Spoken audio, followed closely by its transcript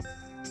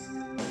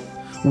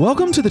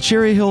Welcome to the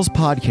Cherry Hills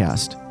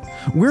Podcast.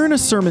 We're in a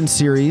sermon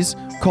series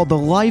called The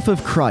Life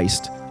of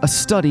Christ, a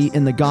study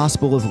in the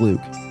Gospel of Luke.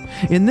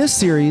 In this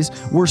series,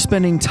 we're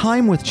spending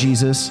time with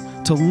Jesus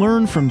to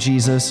learn from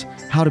Jesus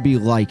how to be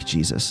like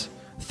Jesus.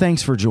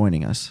 Thanks for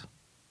joining us.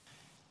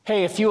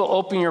 Hey, if you will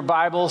open your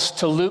Bibles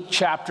to Luke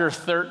chapter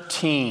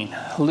 13.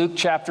 Luke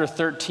chapter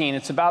 13.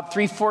 It's about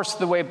 3/4 of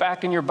the way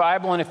back in your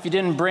Bible, and if you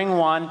didn't bring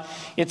one,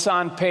 it's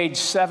on page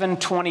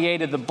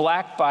 728 of the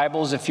black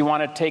Bibles if you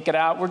want to take it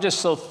out. We're just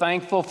so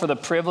thankful for the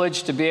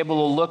privilege to be able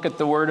to look at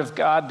the Word of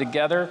God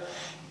together.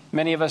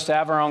 Many of us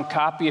have our own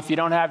copy. If you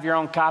don't have your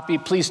own copy,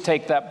 please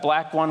take that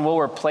black one. We'll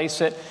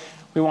replace it.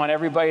 We want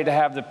everybody to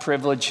have the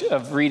privilege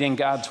of reading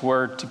God's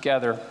Word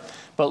together.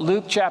 But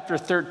Luke chapter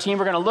 13,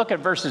 we're going to look at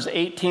verses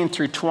 18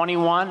 through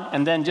 21,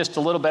 and then just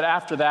a little bit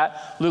after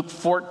that, Luke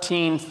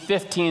 14,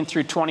 15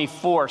 through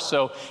 24.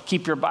 So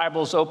keep your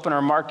Bibles open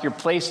or mark your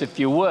place if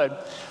you would.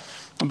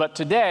 But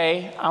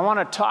today, I want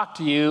to talk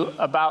to you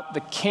about the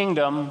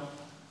kingdom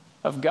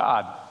of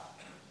God.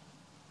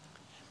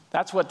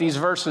 That's what these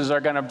verses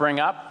are going to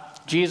bring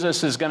up.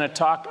 Jesus is going to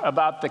talk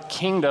about the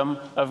kingdom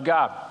of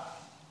God.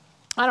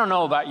 I don't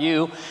know about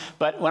you,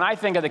 but when I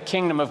think of the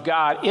kingdom of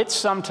God, it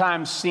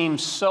sometimes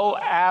seems so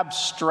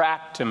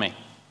abstract to me.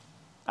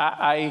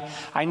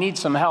 I need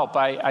some help.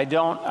 I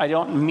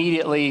don't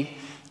immediately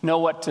know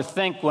what to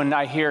think when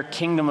I hear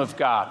kingdom of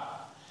God.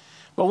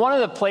 But one of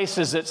the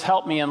places that's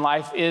helped me in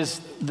life is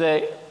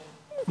the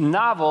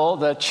novel,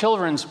 the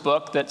children's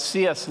book that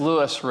C.S.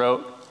 Lewis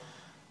wrote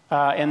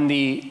in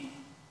the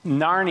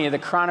Narnia, the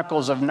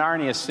Chronicles of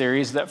Narnia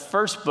series. That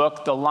first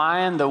book, The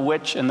Lion, the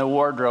Witch, and the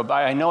Wardrobe.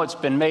 I know it's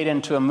been made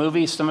into a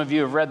movie. Some of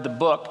you have read the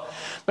book.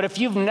 But if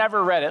you've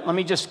never read it, let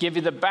me just give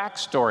you the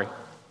backstory.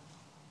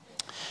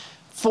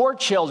 4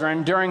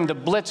 children during the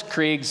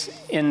Blitzkriegs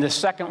in the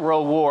Second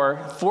World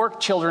War, 4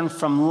 children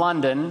from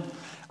London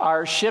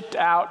are shipped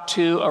out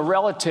to a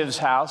relative's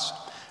house.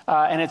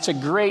 And it's a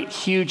great,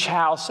 huge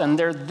house, and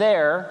they're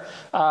there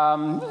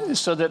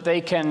so that they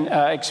can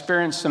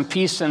experience some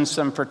peace and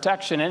some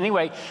protection.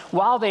 Anyway,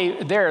 while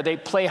they're there, they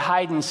play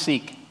hide and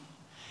seek.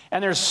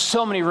 And there's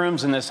so many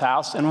rooms in this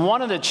house, and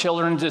one of the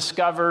children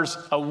discovers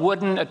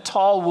a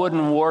tall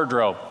wooden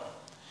wardrobe.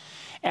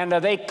 And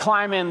they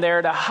climb in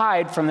there to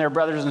hide from their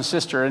brothers and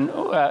sister. And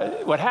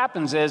what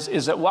happens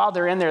is that while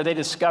they're in there, they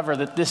discover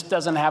that this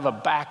doesn't have a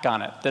back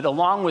on it, that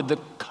along with the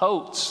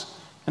coats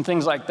and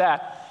things like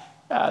that,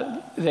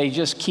 they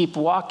just keep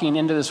walking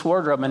into this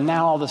wardrobe, and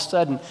now all of a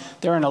sudden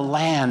they're in a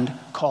land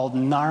called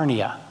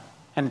Narnia,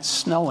 and it's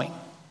snowing.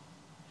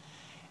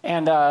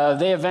 And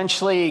they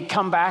eventually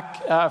come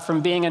back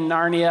from being in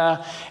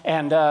Narnia,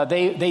 and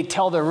they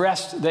tell the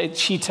rest.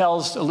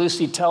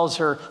 Lucy tells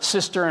her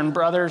sister and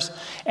brothers,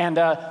 and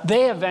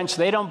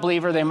they don't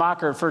believe her. They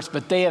mock her at first,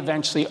 but they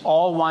eventually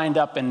all wind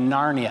up in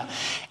Narnia.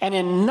 And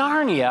in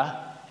Narnia,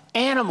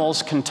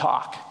 animals can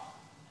talk.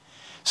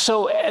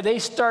 So they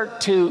start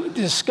to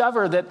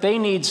discover that they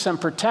need some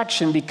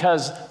protection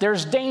because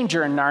there's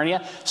danger in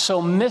Narnia.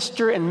 So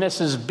Mr. and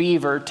Mrs.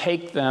 Beaver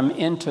take them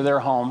into their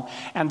home,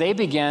 and they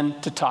begin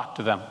to talk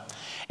to them.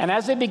 And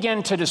as they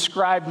begin to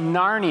describe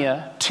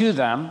Narnia to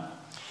them,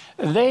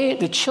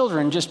 the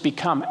children just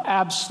become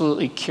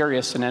absolutely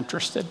curious and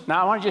interested.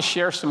 Now, I want to just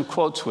share some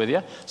quotes with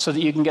you so that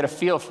you can get a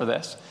feel for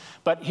this.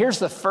 But here's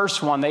the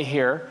first one they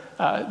hear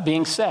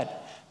being said.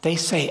 They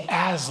say,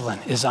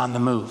 Aslan is on the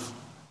move.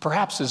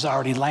 Perhaps has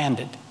already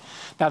landed.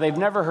 Now, they've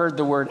never heard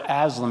the word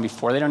Aslan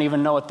before. They don't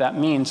even know what that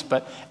means,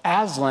 but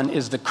Aslan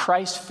is the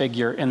Christ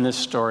figure in this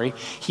story.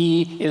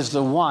 He is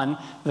the one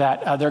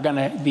that they're going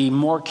to be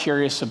more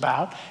curious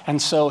about.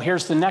 And so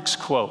here's the next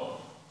quote.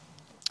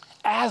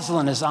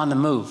 Aslan is on the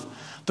move.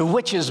 The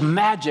witch's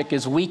magic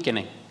is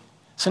weakening.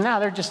 So now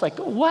they're just like,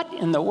 what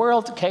in the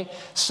world? Okay,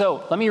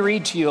 so let me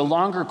read to you a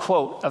longer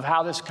quote of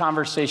how this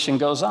conversation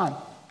goes on.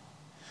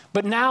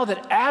 But now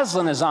that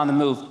Aslan is on the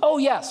move, oh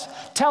yes,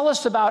 tell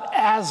us about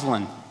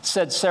Aslan,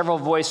 said several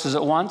voices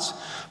at once.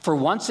 For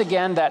once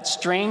again, that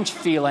strange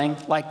feeling,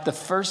 like the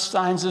first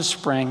signs of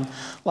spring,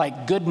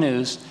 like good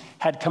news,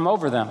 had come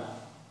over them.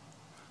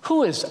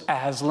 Who is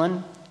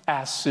Aslan?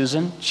 Asked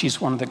Susan. She's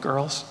one of the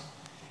girls.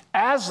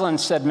 Aslan,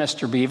 said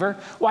Mr. Beaver.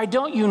 Why,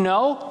 don't you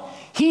know?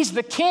 He's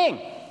the king.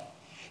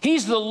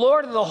 He's the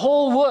Lord of the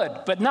whole wood,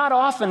 but not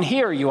often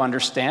here, you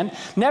understand.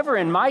 Never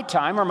in my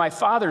time or my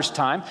father's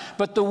time,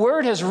 but the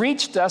word has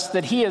reached us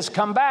that he has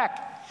come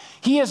back.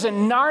 He is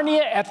in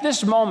Narnia at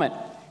this moment.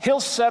 He'll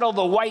settle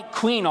the White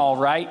Queen all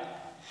right.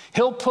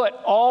 He'll put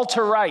all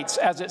to rights,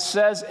 as it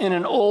says in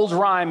an old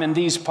rhyme in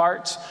these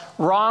parts.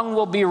 Wrong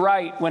will be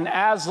right when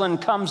Aslan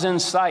comes in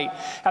sight.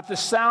 At the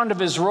sound of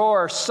his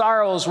roar,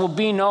 sorrows will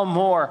be no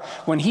more.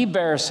 When he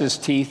bares his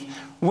teeth,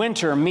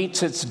 winter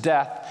meets its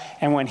death.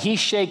 And when he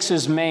shakes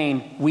his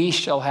mane, we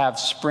shall have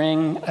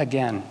spring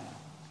again.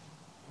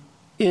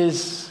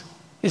 Is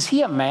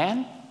he a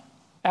man?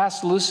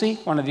 Asked Lucy,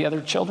 one of the other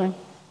children.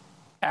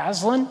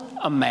 Aslan,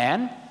 a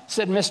man?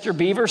 Said Mr.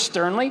 Beaver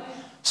sternly.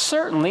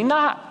 Certainly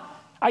not.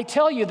 I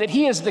tell you that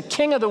he is the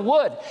king of the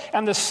wood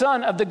and the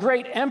son of the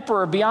great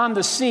emperor beyond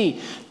the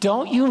sea.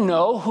 Don't you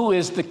know who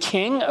is the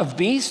king of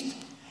beasts?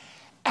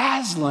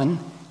 Aslan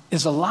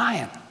is a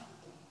lion,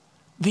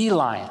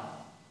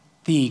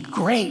 the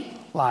great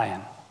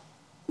lion.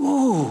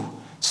 Ooh,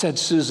 said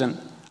Susan,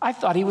 I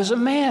thought he was a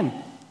man.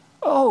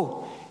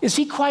 Oh, is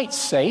he quite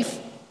safe?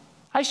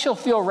 I shall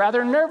feel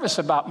rather nervous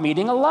about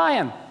meeting a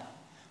lion.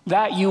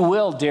 That you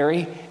will,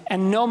 dearie,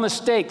 and no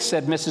mistake,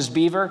 said Mrs.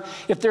 Beaver.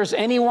 If there's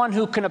anyone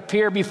who can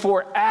appear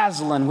before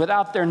Aslan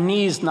without their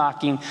knees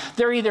knocking,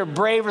 they're either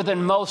braver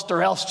than most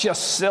or else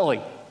just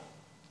silly.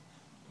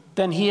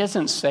 Then he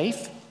isn't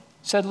safe,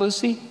 said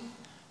Lucy.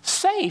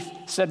 Safe,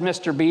 said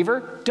Mr.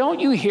 Beaver. Don't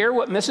you hear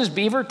what Mrs.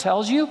 Beaver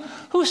tells you?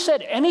 Who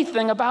said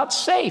anything about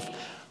safe?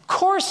 Of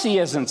course he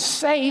isn't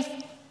safe,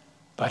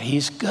 but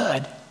he's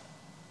good.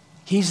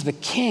 He's the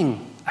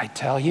king, I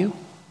tell you.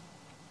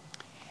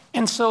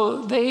 And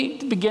so they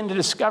begin to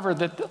discover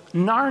that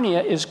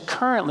Narnia is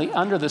currently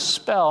under the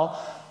spell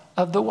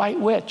of the White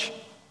Witch.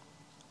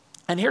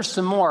 And here's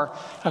some more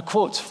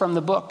quotes from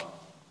the book.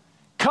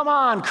 Come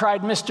on,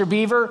 cried Mr.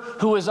 Beaver,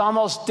 who was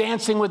almost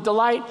dancing with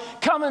delight.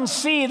 Come and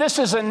see, this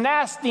is a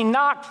nasty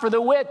knock for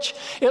the witch.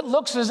 It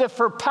looks as if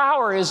her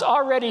power is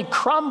already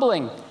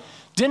crumbling.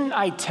 Didn't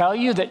I tell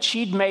you that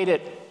she'd made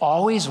it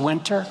always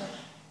winter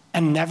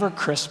and never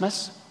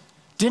Christmas?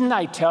 Didn't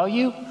I tell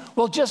you?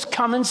 Well, just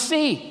come and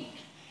see.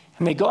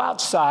 And they go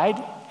outside,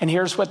 and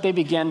here's what they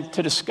begin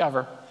to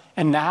discover.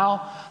 And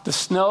now the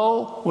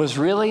snow was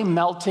really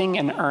melting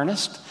in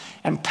earnest,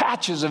 and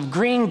patches of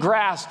green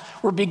grass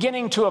were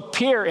beginning to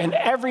appear in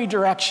every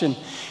direction.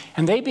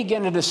 And they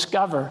begin to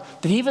discover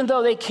that even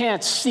though they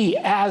can't see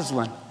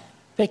Aslan,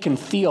 they can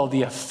feel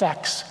the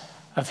effects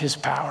of his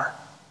power.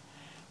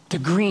 The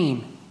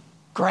green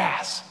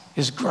grass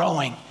is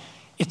growing.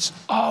 It's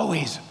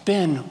always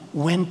been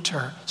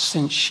winter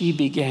since she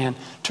began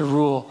to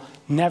rule.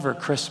 Never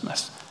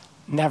Christmas,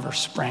 never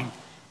spring,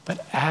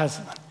 but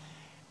Aslan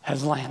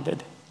has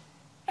landed.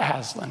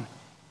 Aslan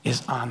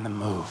is on the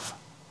move.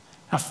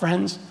 Now,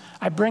 friends,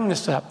 I bring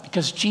this up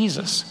because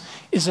Jesus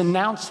is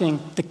announcing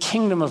the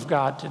kingdom of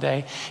God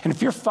today. And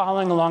if you're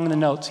following along in the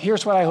notes,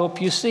 here's what I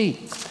hope you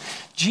see.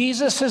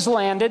 Jesus has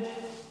landed,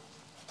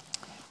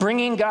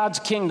 bringing God's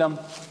kingdom,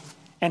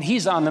 and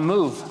he's on the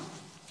move.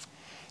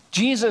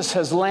 Jesus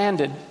has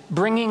landed,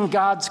 bringing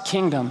God's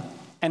kingdom,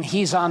 and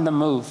he's on the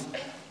move.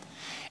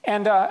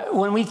 And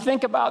when we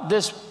think about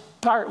this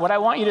part, what I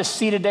want you to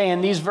see today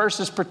in these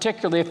verses,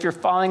 particularly if you're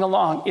following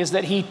along, is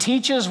that he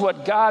teaches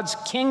what God's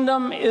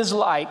kingdom is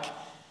like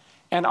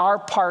and our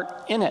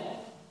part in it.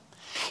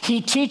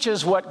 He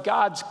teaches what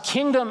God's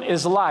kingdom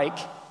is like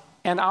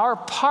and our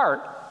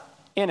part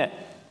in it.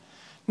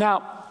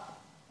 Now,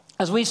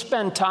 as we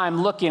spend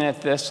time looking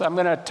at this, I'm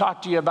going to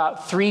talk to you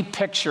about 3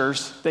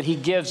 pictures that he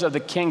gives of the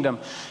kingdom.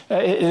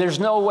 There's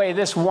no way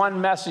this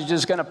one message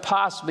is going to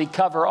possibly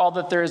cover all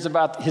that there is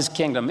about his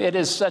kingdom. It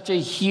is such a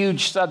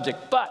huge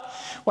subject. But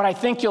what I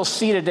think you'll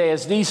see today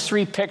is these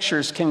 3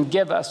 pictures can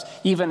give us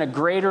even a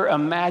greater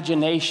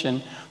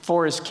imagination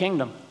for his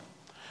kingdom.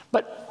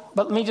 But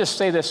let me just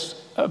say this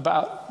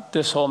about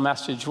this whole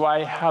message,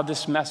 how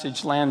this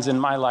message lands in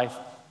my life.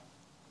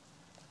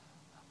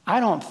 I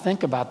don't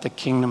think about the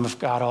kingdom of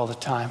God all the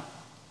time.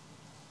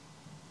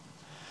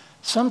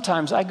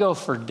 Sometimes I go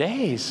for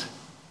days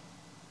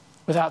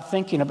without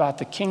thinking about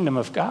the kingdom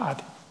of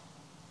God.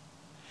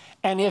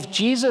 And if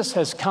Jesus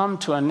has come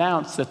to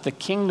announce that the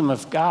kingdom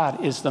of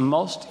God is the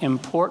most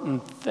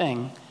important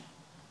thing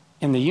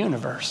in the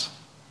universe,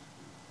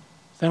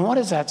 then what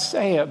does that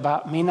say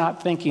about me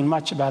not thinking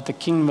much about the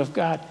kingdom of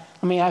God?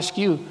 Let me ask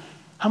you,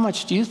 how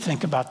much do you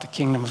think about the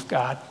kingdom of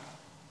God?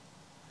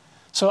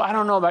 So I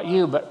don't know about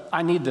you, but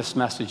I need this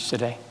message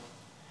today.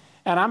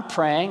 And I'm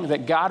praying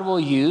that God will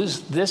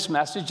use this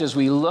message as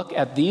we look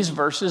at these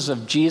verses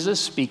of Jesus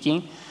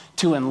speaking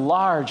to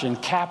enlarge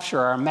and capture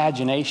our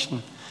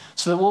imagination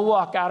so that we'll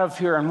walk out of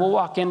here and we'll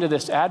walk into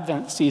this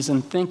Advent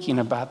season thinking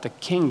about the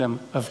kingdom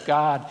of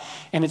God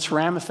and its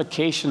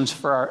ramifications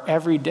for our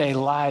everyday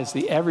lives,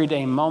 the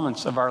everyday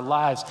moments of our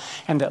lives,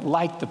 and that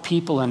like the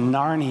people in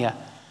Narnia,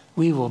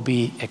 we will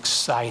be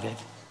excited.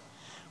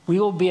 We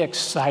will be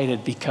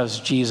excited because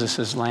Jesus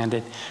has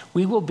landed.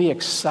 We will be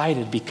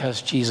excited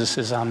because Jesus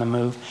is on the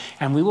move.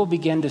 And we will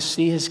begin to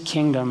see his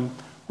kingdom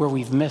where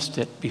we've missed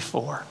it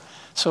before.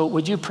 So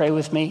would you pray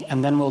with me,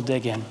 and then we'll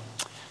dig in.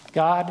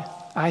 God,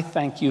 I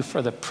thank you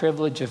for the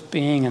privilege of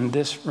being in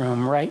this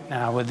room right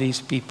now with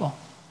these people.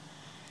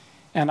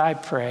 And I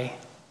pray,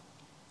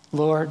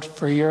 Lord,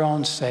 for your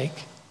own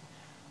sake,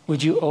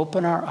 would you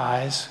open our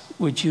eyes?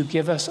 Would you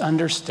give us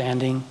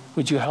understanding?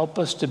 Would you help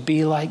us to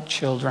be like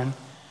children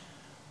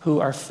who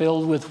are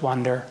filled with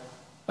wonder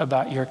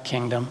about your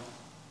kingdom?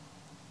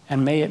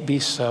 And may it be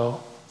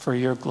so for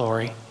your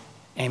glory.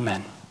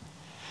 Amen.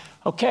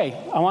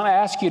 Okay, I want to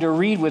ask you to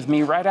read with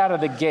me right out of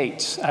the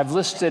gates. I've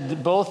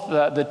listed both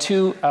the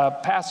two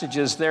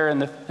passages there in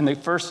the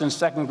first and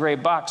second gray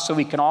box so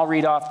we can all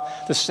read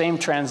off the same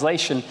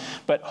translation.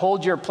 But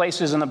hold your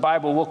places in the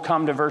Bible. We'll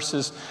come to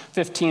verses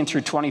 15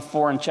 through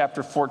 24 in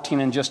chapter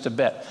 14 in just a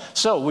bit.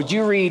 So would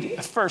you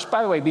read first?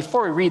 By the way,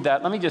 before we read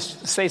that, let me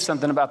just say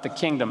something about the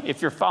kingdom.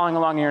 If you're following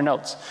along in your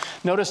notes,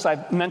 notice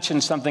I've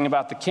mentioned something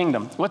about the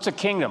kingdom. What's a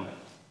kingdom?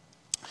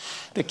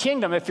 The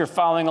kingdom, if you're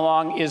following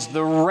along, is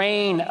the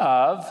reign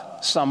of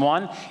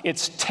someone.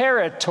 It's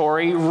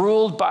territory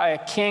ruled by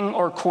a king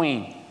or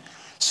queen.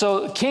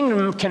 So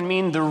kingdom can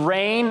mean the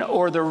reign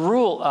or the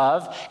rule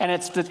of, and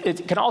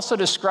it can also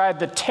describe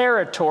the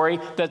territory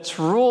that's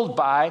ruled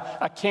by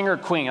a king or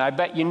queen. I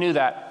bet you knew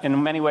that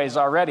in many ways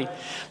already.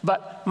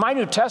 But my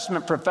New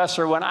Testament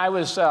professor, when I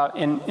was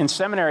in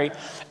seminary,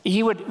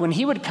 when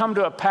he would come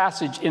to a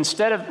passage,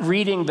 instead of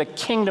reading the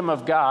kingdom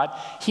of God,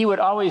 he would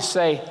always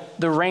say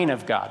the reign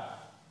of God,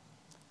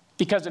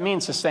 because it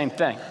means the same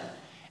thing.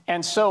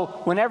 And so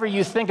whenever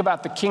you think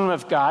about the kingdom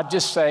of God,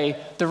 just say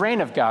the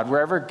reign of God,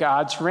 wherever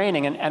God's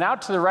reigning. And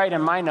out to the right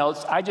in my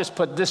notes, I just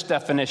put this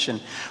definition: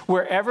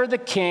 wherever the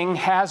king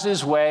has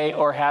his way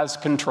or has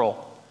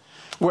control.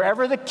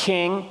 Wherever the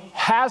king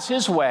has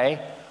his way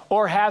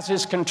or has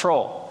his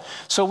control.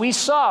 So we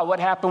saw what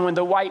happened when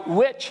the white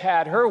witch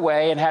had her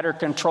way and had her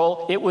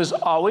control. It was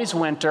always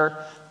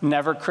winter,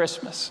 never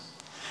Christmas.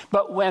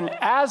 But when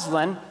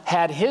Aslan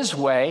had his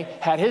way,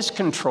 had his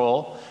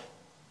control,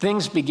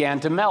 things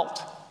began to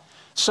melt.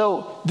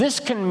 So this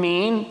can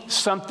mean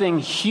something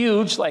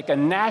huge like a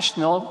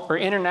national or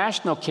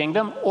international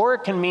kingdom, or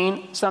it can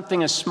mean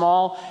something as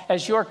small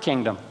as your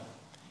kingdom.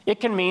 It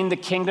can mean the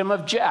kingdom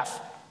of Jeff.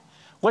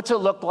 What's it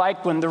look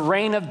like when the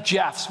reign of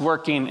Jeff's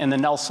working in the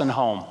Nelson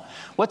home?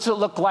 What's it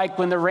look like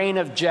when the reign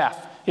of Jeff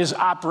is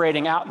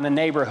operating out in the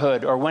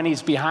neighborhood or when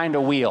he's behind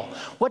a wheel?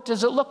 What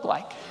does it look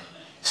like?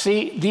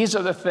 See, these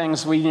are the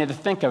things we need to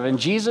think of. And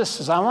Jesus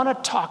says, I want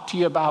to talk to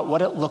you about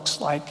what it looks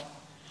like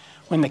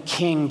when the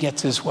king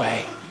gets his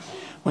way,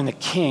 when the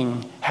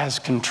king has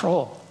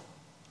control.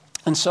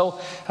 And so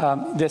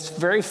this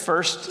very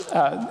first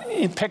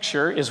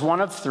picture is one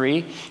of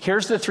three.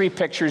 Here's the three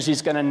pictures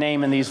he's going to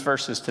name in these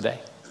verses today: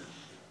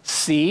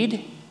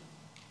 seed,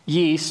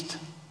 yeast,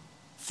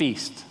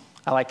 feast.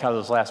 I like how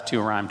those last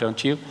two rhyme,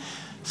 don't you?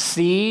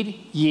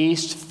 Seed,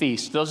 yeast,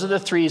 feast. Those are the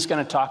three he's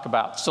going to talk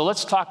about. So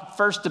let's talk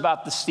first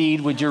about the seed.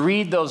 Would you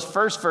read those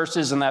first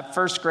verses in that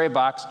first gray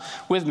box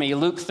with me,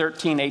 Luke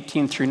 13,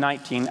 18 through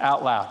 19,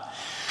 out loud.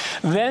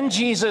 Then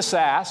Jesus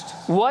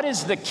asked, "What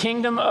is the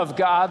kingdom of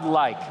God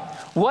like?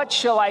 What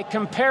shall I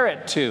compare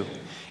it to?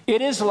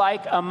 It is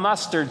like a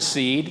mustard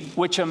seed,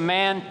 which a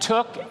man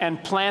took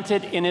and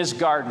planted in his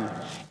garden.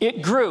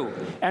 It grew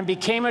and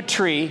became a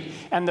tree,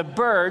 and the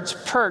birds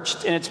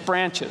perched in its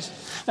branches."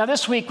 Now,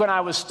 this week when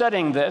I was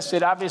studying this,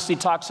 it obviously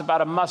talks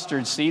about a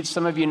mustard seed.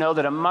 Some of you know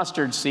that a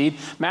mustard seed,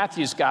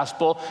 Matthew's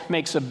gospel,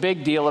 makes a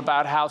big deal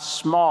about how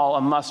small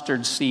a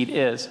mustard seed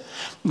is.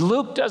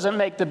 Luke doesn't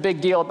make the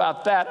big deal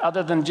about that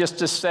other than just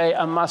to say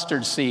a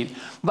mustard seed.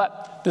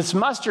 But this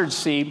mustard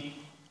seed,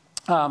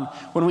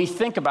 when we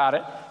think about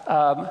it,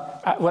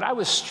 what I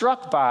was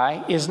struck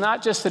by is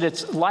not just that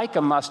it's like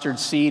a mustard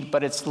seed,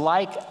 but it's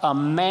like a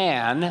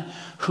man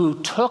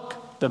who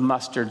took the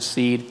mustard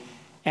seed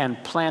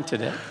and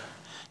planted it.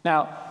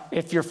 Now,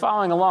 if you're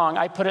following along,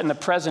 I put it in the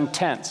present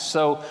tense.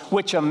 So,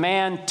 which a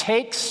man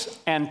takes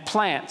and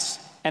plants,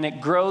 and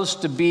it grows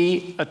to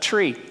be a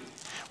tree.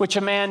 Which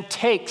a man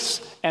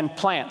takes and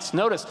plants.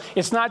 Notice,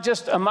 it's not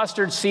just a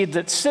mustard seed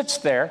that sits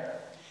there.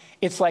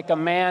 It's like a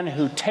man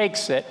who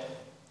takes it,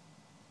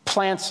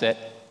 plants it,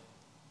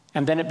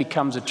 and then it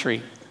becomes a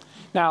tree.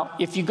 Now,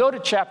 if you go to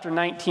chapter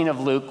 19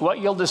 of Luke, what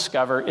you'll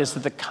discover is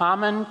that the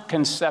common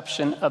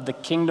conception of the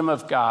kingdom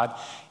of God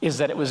is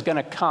that it was going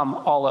to come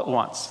all at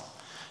once.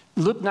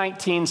 Luke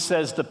 19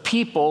 says the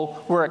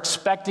people were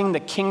expecting the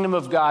kingdom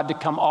of God to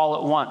come all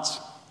at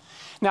once.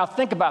 Now,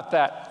 think about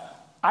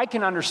that. I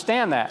can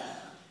understand that.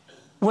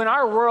 When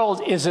our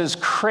world is as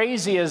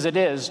crazy as it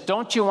is,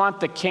 don't you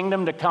want the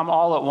kingdom to come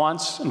all at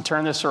once and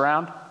turn this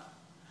around?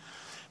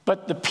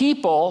 But the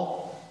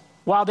people,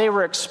 while they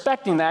were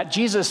expecting that,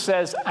 Jesus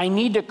says, I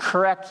need to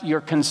correct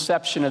your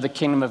conception of the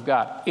kingdom of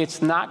God.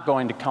 It's not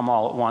going to come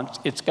all at once.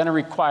 It's going to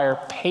require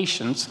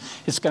patience.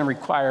 It's going to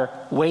require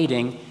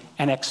waiting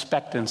and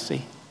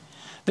expectancy.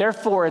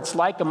 Therefore, it's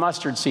like a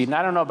mustard seed. And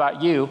I don't know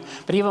about you,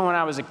 but even when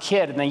I was a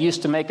kid and they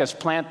used to make us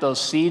plant those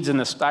seeds in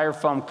the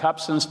styrofoam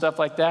cups and stuff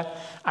like that,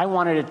 I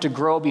wanted it to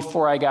grow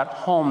before I got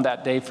home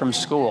that day from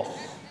school.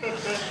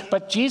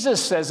 But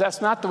Jesus says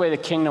that's not the way the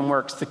kingdom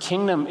works. The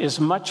kingdom is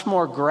much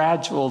more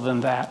gradual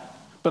than that.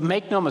 But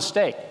make no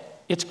mistake,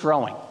 it's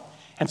growing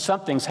and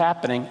something's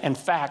happening. In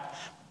fact,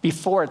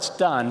 before it's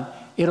done,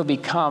 it'll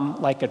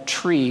become like a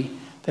tree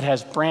that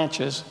has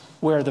branches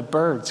where the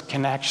birds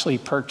can actually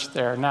perch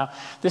there. Now,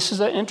 this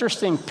is an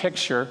interesting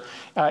picture.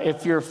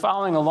 If you're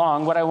following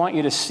along, what I want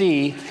you to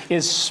see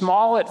is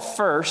small at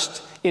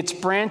first, its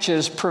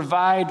branches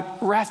provide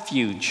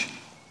refuge.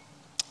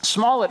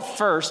 Small at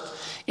first,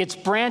 its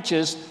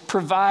branches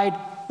provide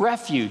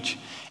refuge.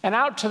 And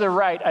out to the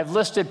right, I've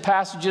listed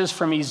passages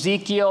from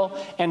Ezekiel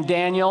and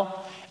Daniel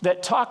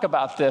that talk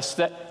about this,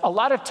 that a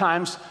lot of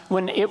times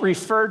when it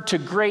referred to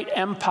great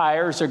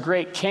empires or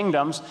great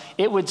kingdoms,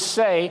 it would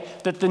say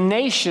that the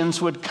nations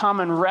would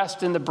come and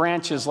rest in the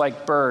branches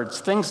like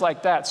birds, things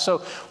like that. So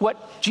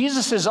what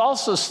Jesus is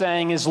also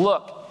saying is,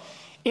 look,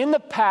 in the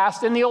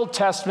past, in the Old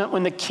Testament,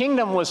 when the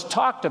kingdom was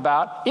talked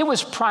about, it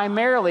was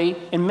primarily,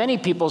 in many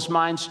people's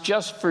minds,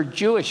 just for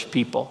Jewish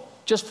people,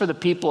 just for the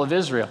people of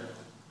Israel.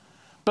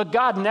 But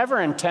God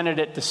never intended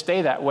it to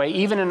stay that way.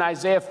 Even in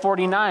Isaiah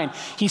 49,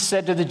 he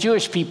said to the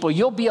Jewish people,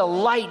 you'll be a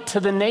light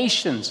to the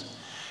nations.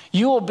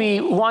 You will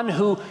be one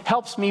who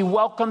helps me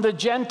welcome the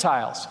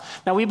Gentiles.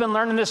 Now, we've been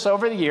learning this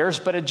over the years,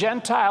 but a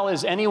Gentile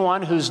is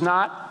anyone who's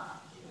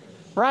not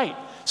right.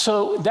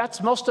 So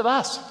that's most of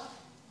us.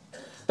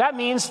 That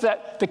means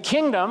that the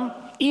kingdom,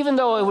 even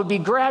though it would be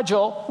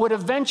gradual, would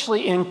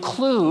eventually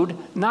include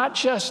not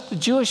just the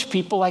Jewish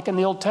people like in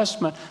the Old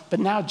Testament, but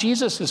now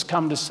Jesus has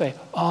come to say,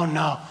 oh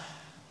no,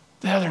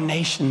 the other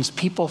nations,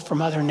 people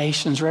from other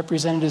nations,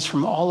 representatives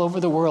from all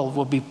over the world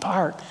will be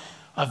part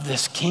of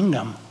this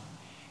kingdom.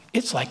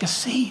 It's like a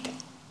seed.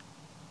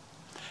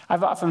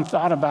 I've often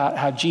thought about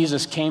how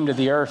Jesus came to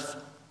the earth.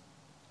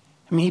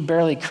 I mean, he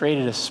barely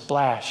created a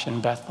splash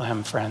in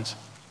Bethlehem, friends.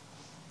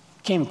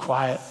 He came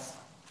quiet.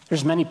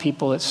 There's many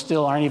people that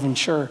still aren't even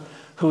sure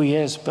who he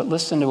is, but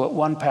listen to what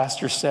one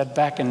pastor said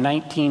back in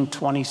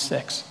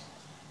 1926.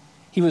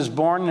 He was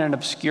born in an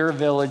obscure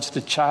village,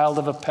 the child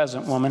of a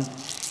peasant woman.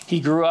 He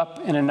grew up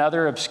in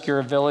another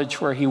obscure village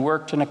where he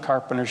worked in a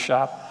carpenter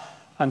shop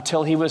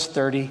until he was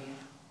 30,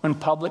 when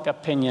public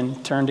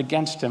opinion turned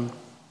against him.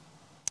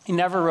 He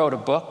never wrote a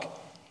book.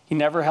 He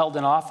never held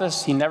an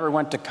office. He never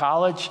went to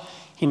college.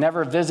 He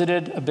never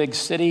visited a big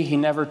city. He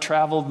never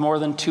traveled more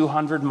than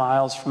 200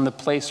 miles from the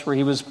place where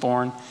he was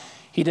born.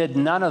 He did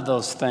none of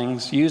those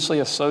things, usually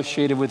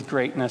associated with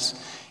greatness.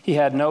 He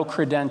had no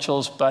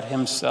credentials but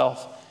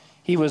himself.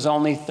 He was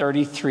only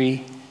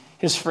 33.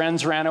 His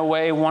friends ran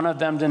away. One of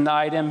them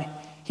denied him.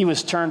 He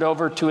was turned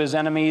over to his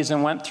enemies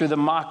and went through the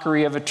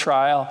mockery of a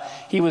trial.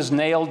 He was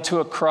nailed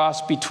to a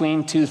cross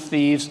between two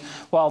thieves.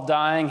 While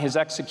dying, his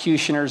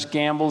executioners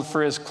gambled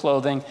for his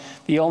clothing,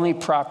 the only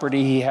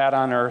property he had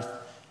on earth.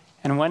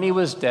 And when he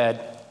was dead,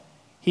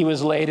 he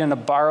was laid in a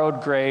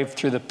borrowed grave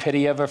through the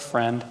pity of a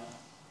friend.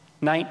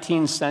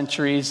 19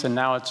 centuries, and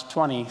now it's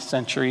 20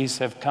 centuries,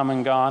 have come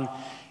and gone.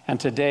 And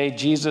today,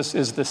 Jesus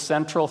is the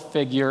central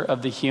figure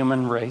of the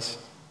human race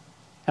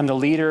and the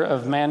leader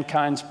of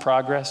mankind's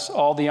progress.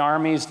 All the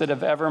armies that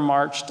have ever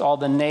marched, all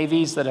the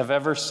navies that have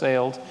ever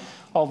sailed,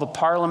 all the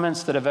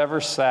parliaments that have ever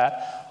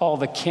sat, all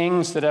the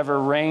kings that ever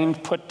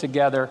reigned put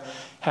together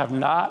have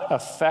not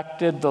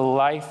affected the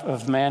life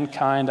of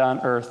mankind on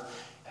earth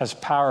as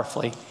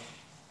powerfully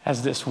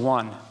as this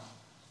one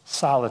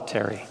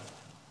solitary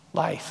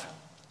life.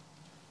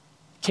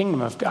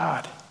 Kingdom of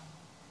God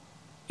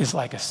is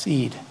like a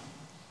seed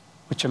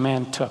which a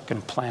man took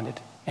and planted,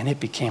 and it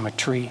became a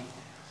tree.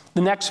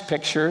 The next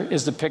picture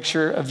is the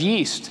picture of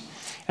yeast.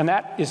 And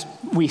that is,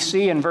 we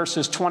see in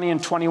verses 20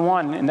 and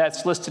 21, and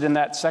that's listed in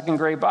that second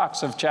gray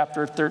box of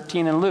chapter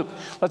 13 in Luke.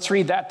 Let's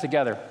read that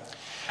together.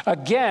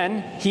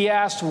 Again, he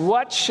asked,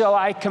 what shall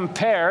I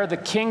compare the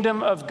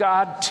kingdom of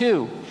God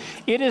to?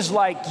 It is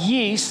like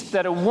yeast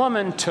that a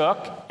woman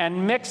took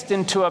and mixed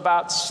into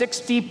about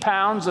 60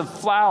 pounds of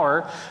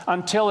flour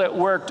until it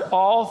worked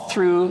all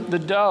through the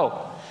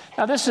dough.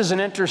 Now, this is an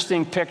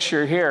interesting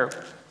picture here.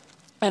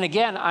 And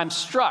again, I'm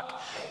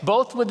struck,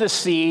 both with the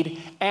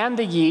seed and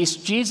the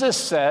yeast. Jesus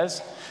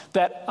says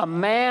that a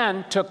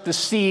man took the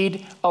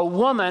seed, a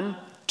woman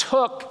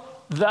took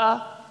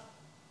the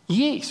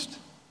yeast.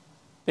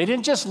 They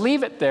didn't just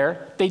leave it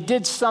there. They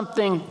did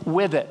something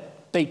with it.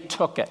 They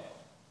took it.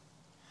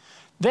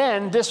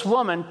 Then this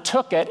woman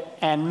took it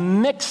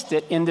and mixed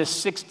it into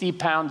 60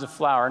 pounds of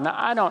flour. Now,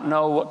 I don't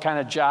know what kind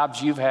of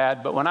jobs you've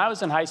had, but when I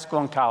was in high school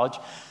and college,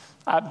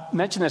 I've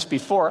mentioned this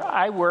before,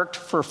 I worked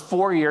for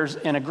 4 years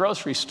in a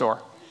grocery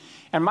store.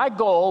 And my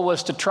goal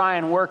was to try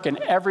and work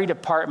in every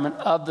department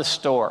of the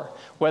store,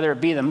 whether it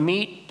be the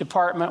meat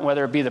department,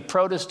 whether it be the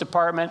produce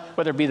department,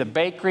 whether it be the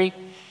bakery.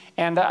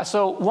 And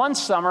so one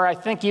summer, I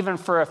think even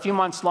for a few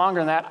months longer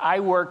than that, I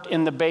worked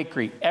in the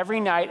bakery. Every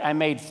night I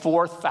made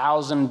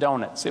 4,000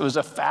 donuts. It was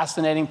a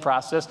fascinating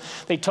process.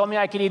 They told me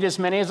I could eat as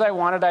many as I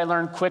wanted. I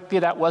learned quickly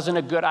that wasn't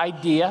a good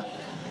idea.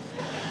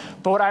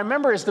 But what I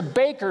remember is the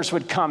bakers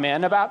would come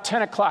in about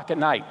 10 o'clock at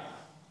night,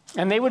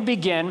 and they would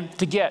begin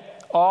to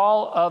get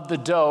all of the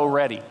dough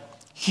ready,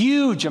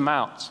 huge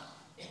amounts.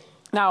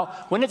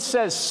 Now, when it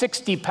says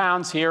 60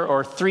 pounds here,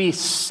 or 3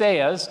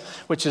 seahs,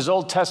 which is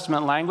Old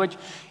Testament language,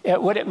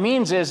 what it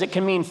means is it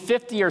can mean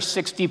 50 or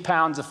 60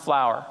 pounds of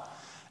flour.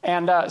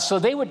 And so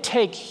they would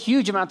take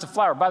huge amounts of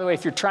flour. By the way,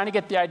 if you're trying to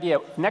get the idea,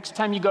 next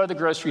time you go to the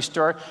grocery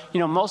store, you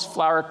know, most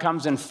flour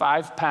comes in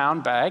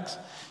 5-pound bags.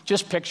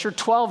 Just picture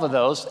 12 of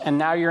those, and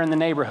now you're in the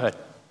neighborhood,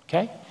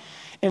 okay?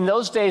 In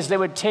those days, they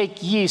would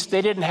take yeast.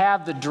 They didn't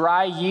have the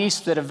dry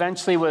yeast that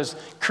eventually was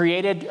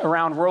created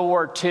around World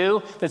War II.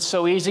 That's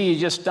so easy, you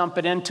just dump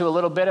it into a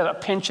little bit of a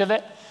pinch of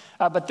it.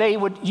 But they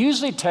would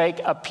usually take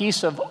a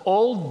piece of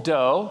old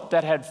dough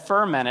that had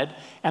fermented,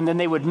 and then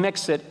they would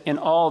mix it in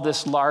all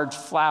this large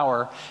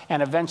flour,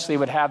 and eventually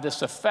would have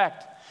this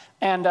effect.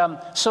 And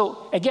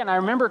so, again, I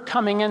remember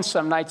coming in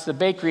some nights to the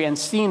bakery and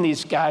seeing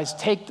these guys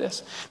take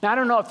this. Now, I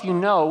don't know if you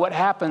know what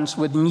happens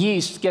when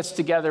yeast gets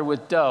together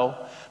with dough,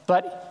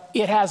 but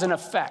it has an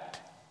effect.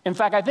 In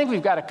fact, I think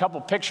we've got a couple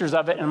pictures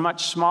of it in a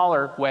much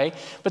smaller way,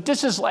 but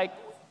this is like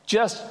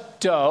just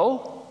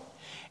dough,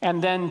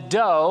 and then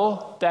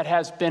dough that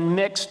has been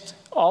mixed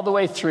all the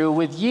way through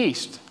with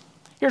yeast.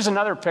 Here's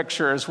another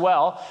picture as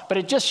well, but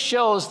it just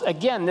shows,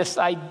 again, this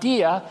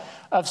idea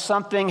of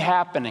something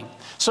happening.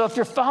 So if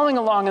you're following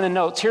along in the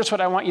notes, here's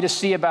what I want you to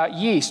see about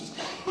yeast.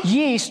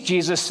 Yeast,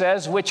 Jesus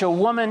says, which a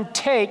woman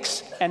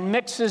takes and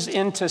mixes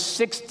into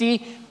 60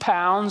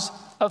 pounds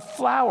of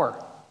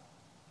flour.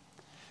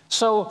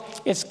 So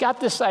it's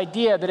got this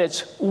idea that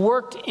it's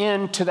worked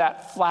into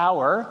that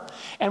flour.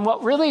 And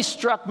what really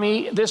struck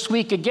me this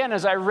week again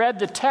as I read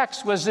the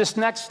text was this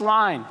next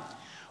line.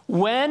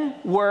 When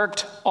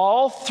worked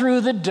all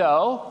through the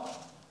dough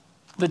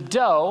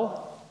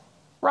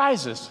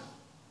rises.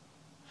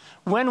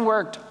 When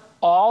worked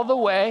all the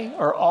way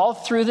or all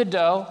through the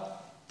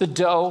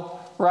dough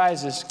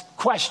rises.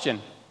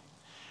 Question.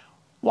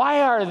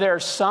 Why are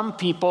there some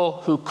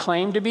people who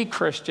claim to be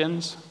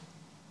Christians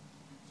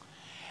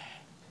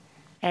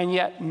and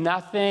yet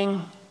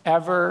nothing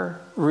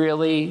ever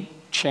really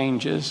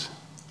changes?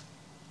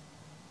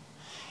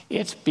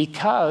 It's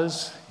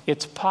because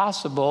it's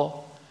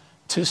possible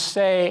to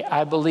say,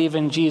 I believe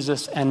in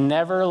Jesus, and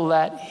never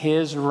let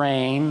his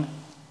reign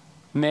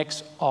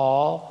mix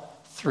all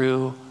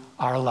through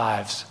our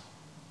lives.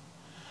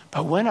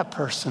 But when a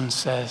person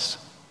says,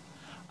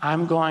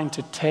 I'm going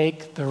to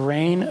take the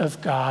reign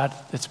of God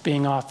that's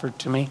being offered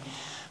to me,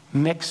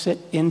 mix it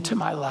into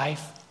my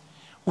life,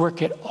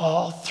 work it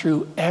all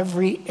through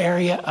every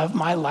area of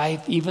my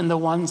life, even the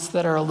ones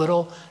that are a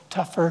little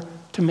tougher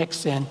to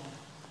mix in,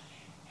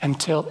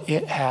 until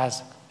it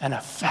has an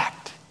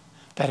effect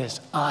that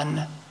is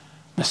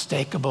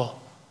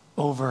unmistakable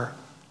over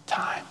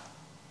time.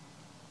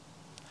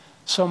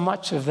 So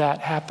much of that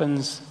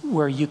happens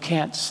where you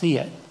can't see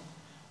it,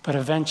 but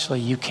eventually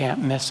you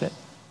can't miss it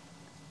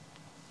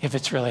if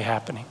it's really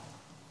happening.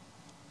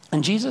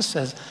 And Jesus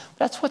says,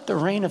 that's what the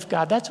reign of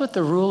God, that's what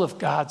the rule of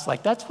God's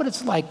like. That's what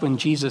it's like when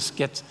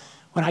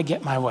when I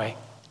get my way.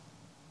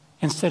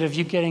 Instead of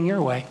you getting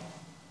your way,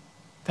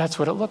 that's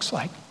what it looks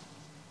like.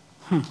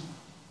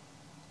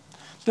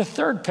 The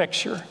third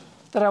picture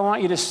that I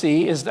want you to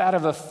see is that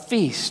of a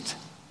feast.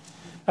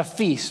 A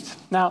feast.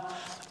 Now,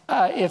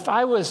 if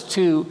I was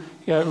to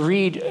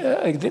read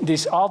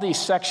all these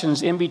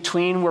sections in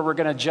between where we're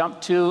going to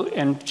jump to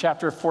in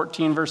chapter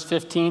 14, verse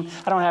 15,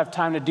 I don't have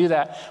time to do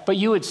that. But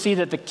you would see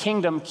that the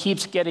kingdom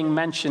keeps getting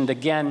mentioned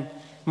again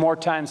more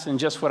times than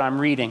just what I'm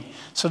reading.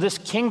 So this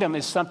kingdom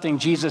is something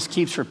Jesus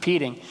keeps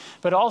repeating.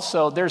 But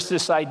also there's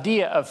this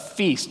idea of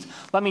feast.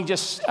 Let me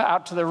just,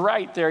 out to the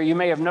right there, you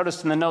may have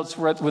noticed in the notes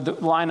with the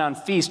line on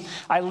feast,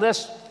 I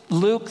list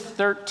Luke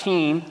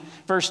 13,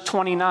 verse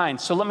 29.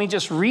 So let me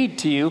just read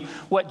to you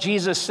what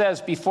Jesus says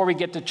before we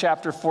get to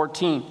chapter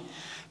 14.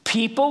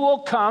 People will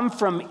come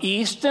from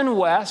east and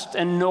west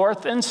and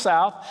north and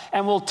south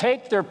and will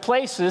take their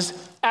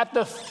places at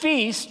the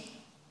feast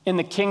in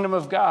the kingdom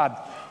of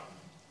God.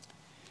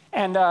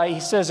 And he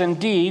says,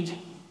 indeed,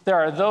 there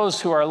are those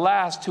who are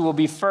last who will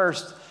be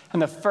first, and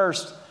the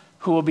first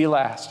who will be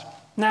last.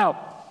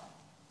 Now,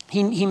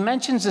 he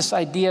mentions this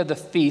idea of the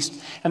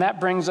feast, and that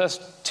brings us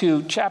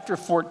to chapter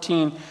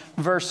 14,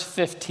 verse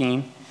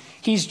 15.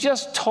 He's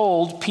just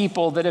told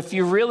people that if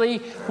you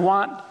really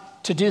want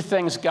to do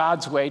things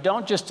God's way,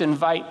 don't just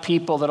invite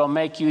people that'll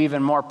make you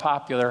even more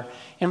popular.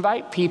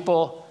 Invite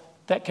people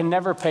that can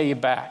never pay you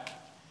back.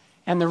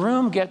 And the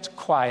room gets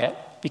quiet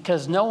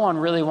because no one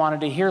really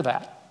wanted to hear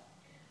that.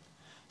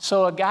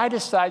 So a guy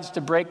decides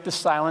to break the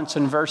silence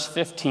in verse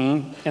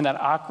 15 in that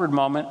awkward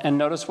moment, and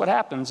notice what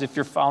happens if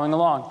you're following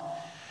along.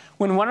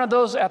 When one of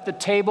those at the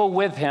table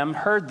with him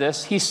heard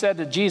this, he said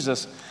to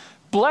Jesus,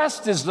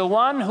 "Blessed is the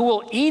one who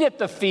will eat at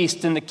the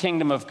feast in the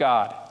kingdom of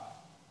God."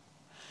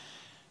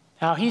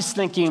 Now he's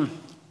thinking,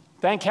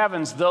 thank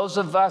heavens, those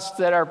of us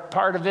that are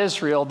part of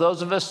Israel,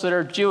 those of us that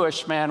are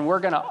Jewish, man,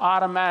 we're going to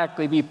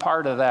automatically be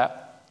part of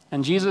that.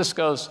 And Jesus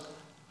goes,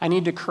 I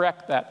need to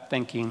correct that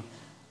thinking.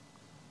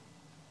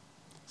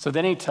 So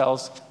then he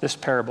tells this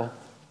parable.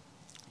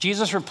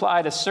 Jesus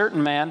replied, a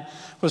certain man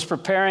was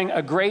preparing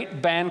a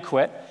great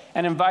banquet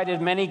and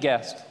invited many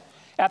guests.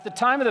 At the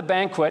time of the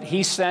banquet,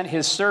 he sent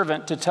his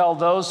servant to tell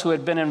those who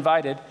had been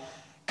invited,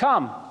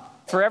 "Come,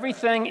 for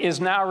everything is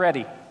now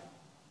ready."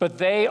 But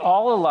they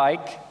all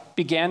alike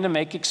began to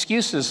make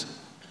excuses.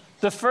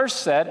 The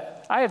first said,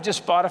 "I have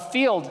just bought a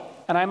field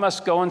and I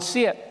must go and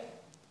see it.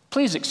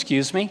 Please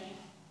excuse me."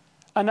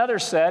 Another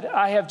said,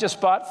 "I have just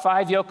bought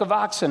 5 yoke of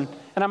oxen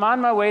and I'm on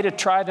my way to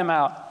try them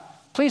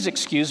out. Please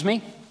excuse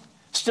me."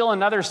 Still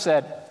another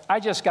said, I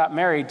just got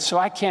married, so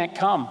I can't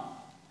come.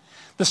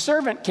 The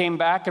servant came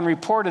back and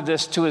reported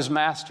this to his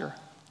master.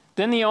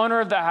 Then the owner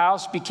of the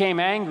house became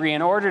angry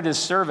and ordered his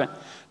servant,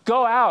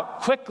 go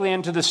out quickly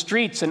into the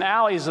streets and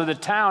alleys of the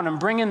town and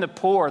bring in the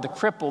poor, the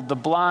crippled, the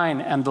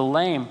blind, and the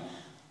lame.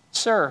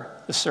 Sir,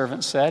 the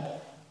servant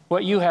said,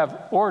 what you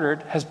have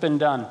ordered has been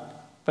done,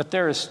 but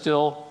there is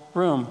still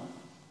room.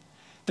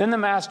 Then the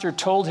master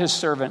told his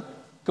servant,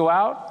 go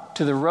out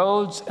to the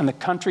roads and the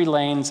country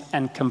lanes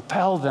and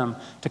compel them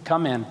to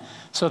come in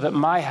so that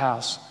my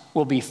house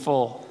will be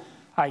full.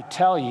 I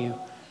tell you,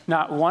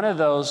 not one of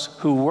those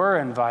who were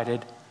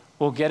invited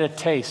will get a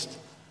taste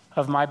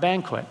of my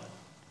banquet.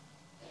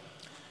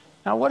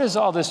 Now, what does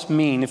all this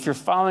mean? If you're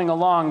following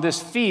along,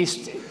 this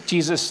feast,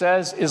 Jesus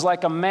says, is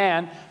like a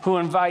man who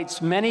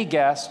invites many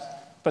guests,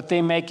 but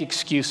they make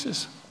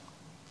excuses.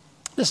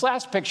 This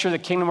last picture of the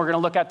kingdom we're going to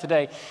look at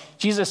today,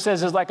 Jesus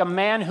says, is like a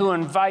man who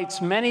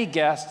invites many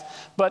guests,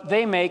 but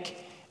they make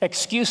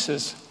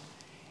excuses.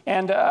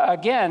 And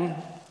again,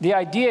 the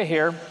idea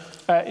here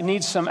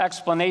needs some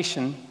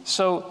explanation.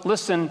 So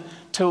listen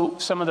to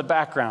some of the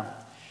background.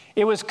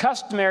 It was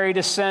customary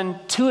to send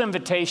 2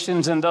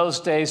 invitations in those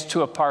days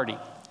to a party.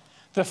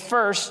 The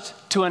first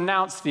to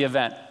announce the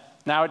event.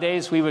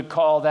 Nowadays, we would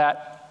call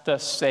that the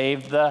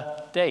save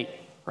the date,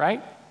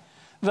 right?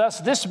 Thus,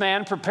 this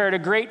man prepared a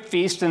great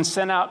feast and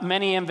sent out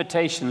many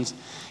invitations.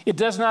 It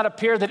does not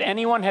appear that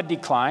anyone had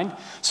declined,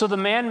 so the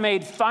man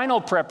made final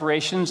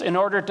preparations in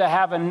order to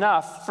have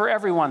enough for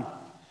everyone.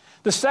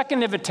 The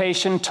second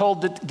invitation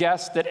told the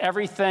guests that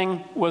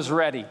everything was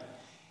ready.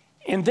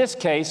 In this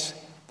case,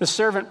 the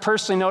servant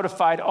personally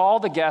notified all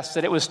the guests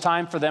that it was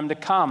time for them to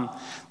come.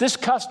 This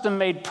custom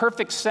made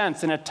perfect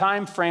sense in a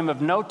time frame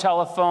of no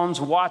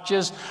telephones,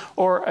 watches,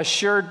 or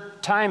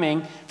assured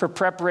timing for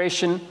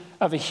preparation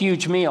of a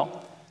huge meal.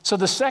 So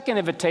the second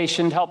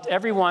invitation helped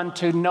everyone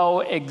to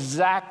know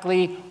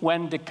exactly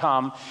when to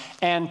come,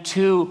 and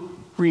to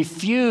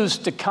refuse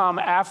to come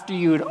after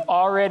you'd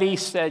already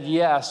said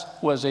yes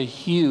was a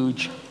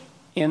huge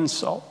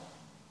insult.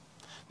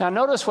 Now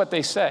notice what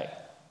they say.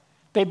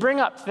 They bring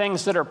up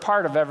things that are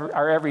part of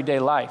our everyday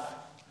life.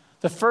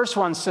 The first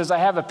one says, I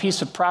have a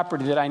piece of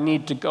property that I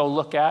need to go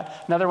look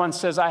at. Another one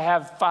says, I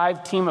have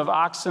 5 team of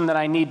oxen that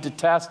I need to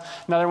test.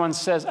 Another one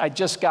says, I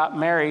just got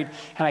married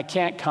and I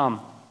can't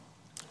come.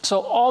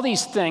 So all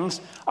these things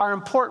are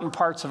important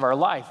parts of our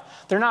life.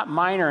 They're not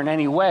minor in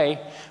any way,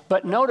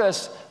 but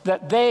notice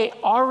that they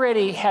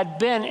already had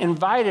been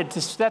invited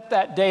to set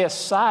that day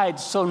aside.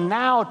 So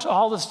now to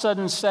all of a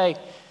sudden say,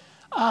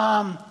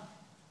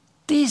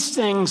 these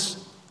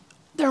things,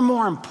 they're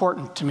more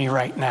important to me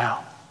right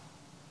now.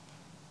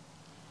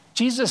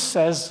 Jesus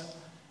says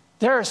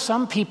there are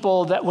some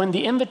people that when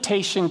the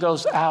invitation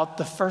goes out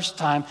the first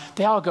time,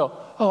 they all go,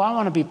 oh, I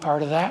want to be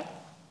part of that.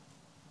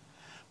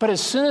 But as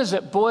soon as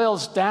it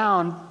boils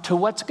down to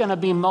what's going to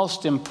be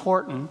most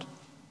important,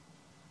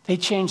 they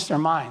change their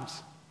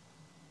minds.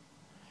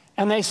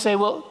 And they say,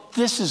 well,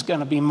 this is going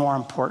to be more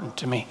important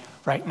to me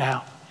right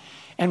now.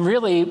 And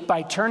really,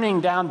 by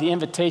turning down the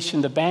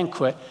invitation to the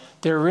banquet,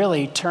 they're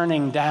really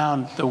turning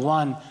down the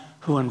one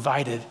who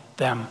invited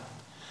them.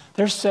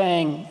 They're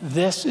saying,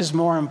 this is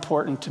more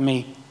important to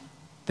me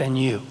than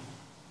you.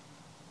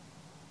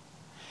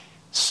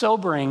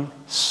 Sobering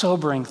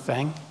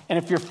thing. And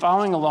if you're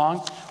following along,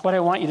 what I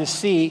want you to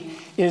see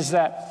is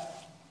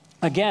that,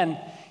 again,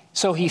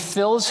 so he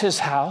fills his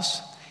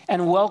house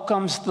and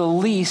welcomes the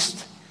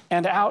least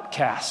and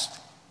outcast.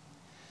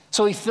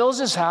 So he fills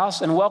his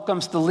house and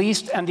welcomes the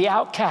least and the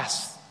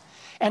outcast.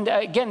 And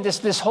again,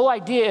 this whole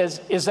idea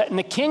is that in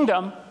the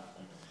kingdom,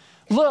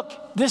 look,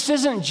 this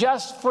isn't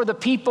just for the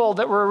people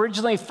that were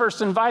originally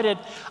first invited.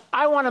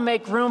 I want to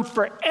make room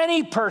for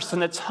any person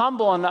that's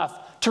humble enough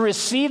to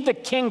receive the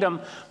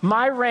kingdom,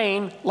 my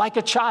reign, like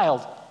a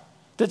child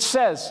that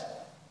says,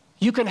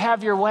 you can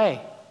have your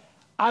way.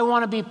 I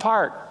want to be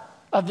part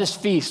of this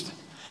feast.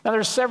 Now,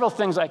 there's several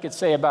things I could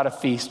say about a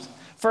feast.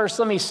 First,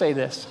 let me say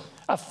this.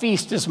 A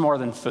feast is more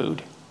than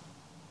food.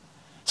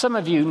 Some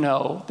of you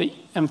know that,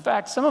 in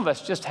fact, some of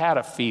us just had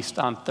a feast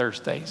on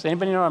Thursdays.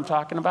 Anybody know what I'm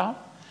talking about?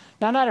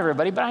 Now, not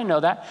everybody, but I know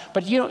that.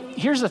 But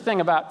here's the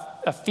thing about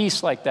a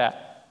feast like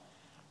that.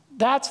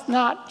 That's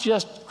not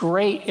just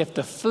great if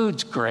the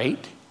food's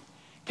great,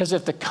 because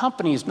if the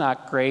company's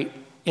not great,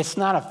 it's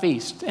not a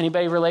feast.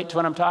 Anybody relate to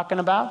what I'm talking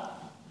about?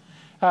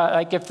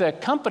 Like if the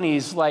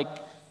company's like,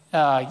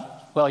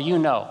 well, you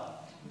know.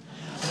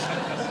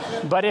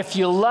 But if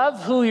you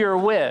love who you're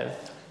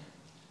with,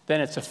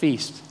 then it's a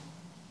feast.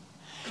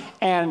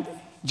 And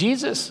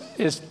Jesus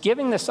is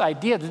giving this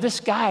idea that this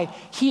guy,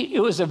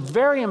 it was a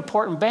very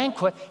important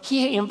banquet.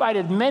 He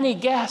invited many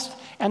guests,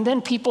 and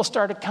then people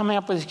started coming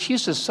up with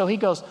excuses. So he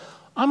goes,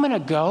 I'm going to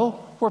go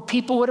where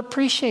people would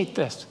appreciate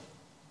this,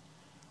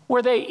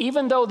 where they,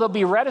 even though they'll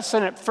be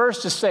reticent at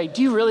first to say,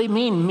 do you really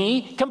mean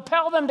me?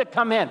 Compel them to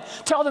come in.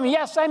 Tell them,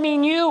 yes, I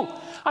mean you.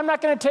 I'm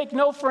not going to take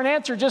no for an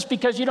answer just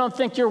because you don't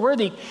think you're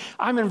worthy.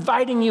 I'm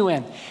inviting you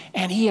in.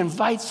 And he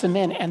invites them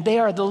in, and they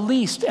are the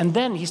least. And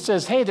then he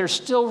says, hey, there's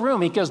still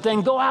room. He goes,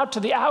 then go out to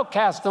the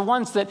outcasts, the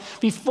ones that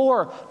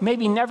before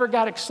maybe never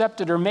got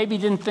accepted or maybe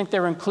didn't think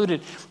they were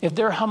included. If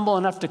they're humble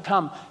enough to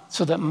come,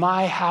 so that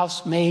my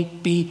house may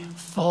be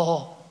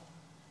full.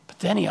 But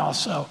then he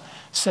also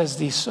says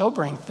these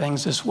sobering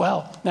things as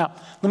well. Now,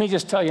 let me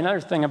just tell you another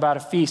thing about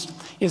a feast,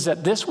 is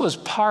that this was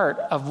part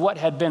of what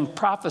had been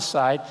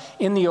prophesied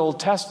in the Old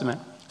Testament.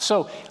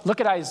 So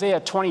look at Isaiah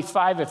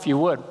 25, if you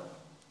would.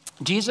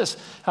 Jesus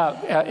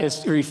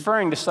is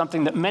referring to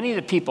something that many of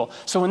the people,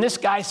 so when this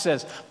guy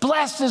says,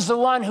 blessed is the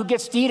one who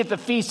gets to eat at the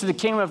feast of the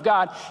kingdom of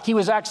God, he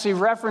was actually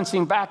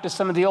referencing back to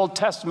some of the Old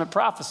Testament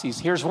prophecies.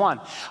 Here's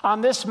one.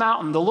 On this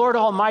mountain, the Lord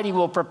Almighty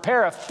will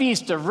prepare a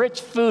feast of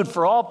rich food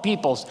for all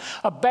peoples,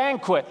 a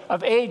banquet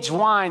of aged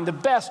wine, the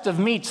best of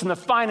meats and the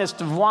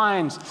finest of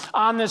wines.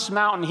 On this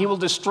mountain, he will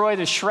destroy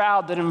the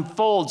shroud that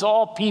enfolds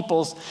all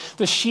peoples,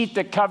 the sheet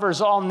that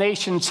covers all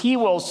nations. He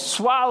will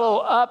swallow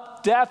up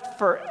death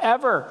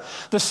forever.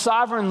 The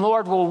sovereign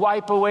Lord will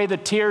wipe away the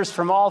tears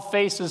from all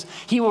faces.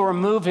 He will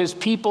remove his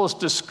people's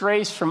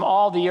disgrace from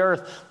all the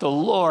earth. The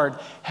Lord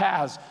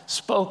has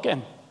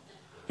spoken.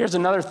 Here's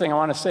another thing I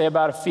want to say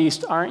about a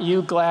feast. Aren't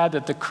you glad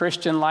that the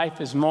Christian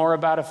life is more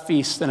about a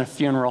feast than a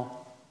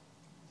funeral?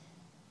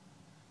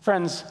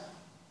 Friends,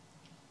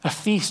 a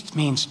feast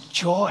means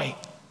joy.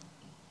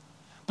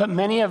 But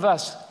many of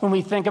us, when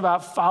we think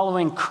about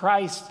following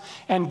Christ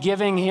and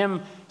giving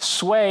him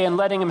sway and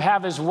letting him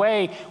have his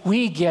way,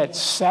 we get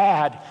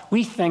sad.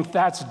 We think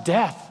that's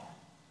death.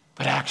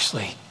 But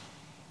actually,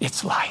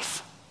 it's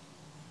life.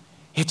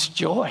 It's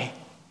joy.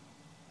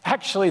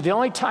 Actually, the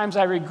only times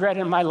I regret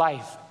in my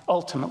life,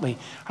 ultimately,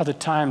 are the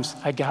times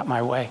I got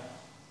my way.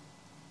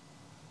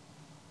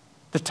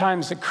 The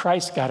times that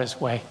Christ got his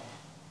way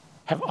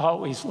have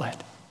always led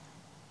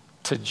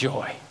to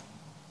joy.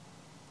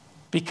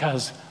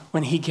 Because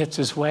when he gets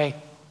his way,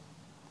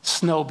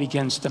 snow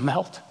begins to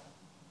melt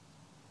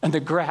and the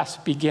grass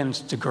begins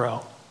to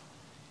grow.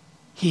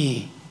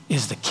 He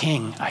is the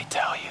king, I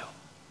tell you.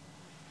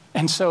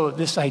 And so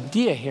this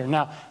idea here,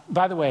 now,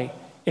 by the way,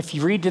 if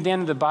you read to the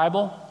end of the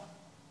Bible,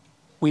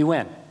 we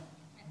win.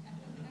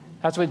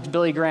 That's what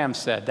Billy Graham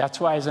said.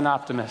 That's why he's an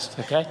optimist,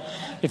 okay?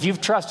 If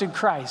you've trusted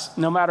Christ,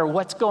 no matter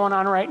what's going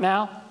on right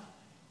now,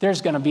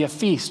 there's going to be a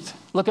feast.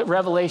 Look at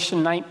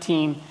Revelation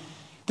 19.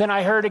 Then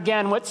I heard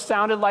again what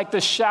sounded like the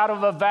shout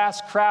of a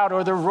vast crowd,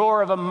 or the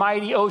roar of a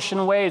mighty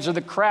ocean waves, or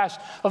the crash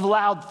of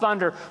loud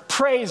thunder.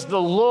 Praise the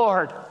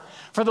Lord,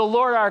 for the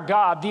Lord our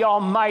God, the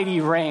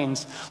Almighty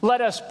reigns.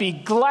 Let us be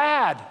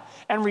glad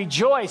and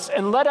rejoice,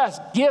 and let us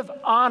give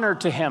honor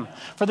to him.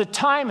 For the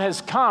time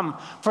has come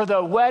for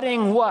the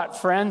wedding, what,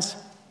 friends?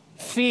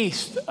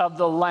 Feast of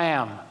the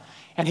Lamb.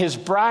 And his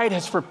bride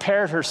has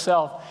prepared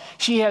herself.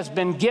 She has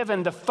been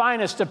given the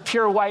finest of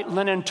pure white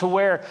linen to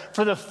wear,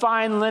 for the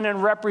fine linen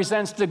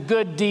represents the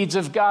good deeds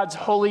of God's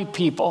holy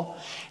people.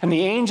 And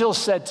the angel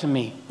said to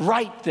me,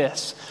 write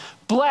this,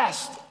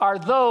 blessed are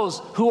those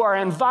who are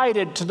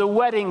invited to the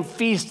wedding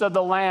feast of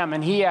the Lamb.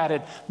 And he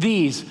added,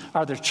 these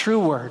are the true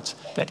words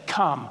that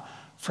come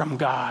from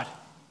God.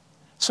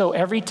 So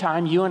every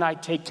time you and I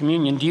take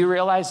communion, do you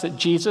realize that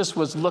Jesus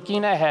was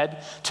looking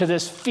ahead to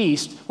this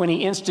feast when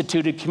he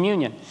instituted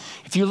communion?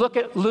 If you look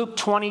at Luke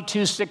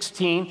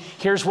 22:16,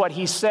 here's what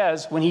he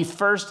says when he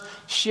first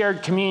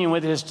shared communion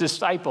with his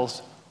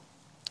disciples.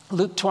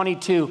 Luke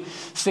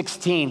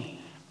 22:16,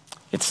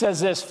 it says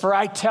this, for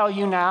I tell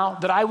you now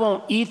that I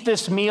won't eat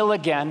this meal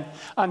again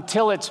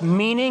until its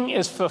meaning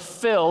is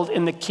fulfilled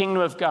in the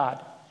kingdom of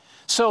God.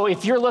 So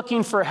if you're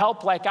looking for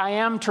help like I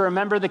am to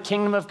remember the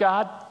kingdom of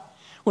God,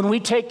 when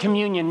we take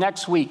communion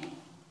next week,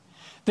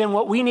 then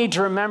what we need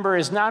to remember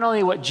is not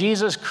only what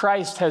Jesus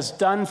Christ has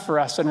done for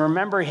us and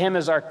remember him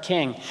as our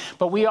king,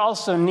 but we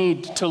also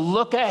need to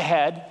look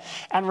ahead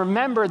and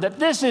remember that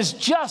this is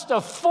just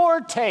a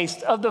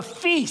foretaste of the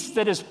feast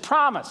that is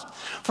promised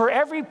for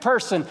every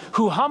person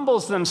who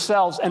humbles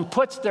themselves and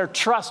puts their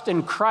trust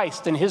in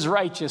Christ and his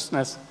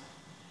righteousness.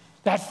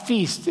 That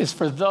feast is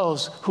for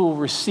those who will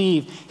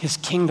receive his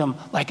kingdom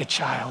like a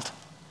child.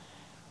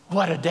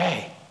 What a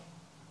day.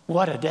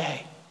 What a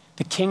day.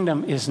 The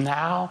kingdom is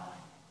now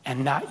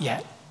and not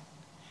yet.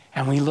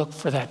 And we look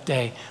for that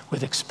day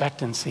with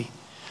expectancy.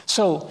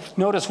 So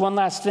notice one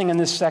last thing in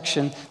this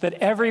section, that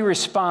every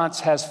response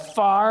has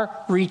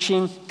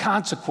far-reaching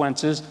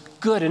consequences,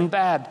 good and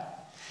bad.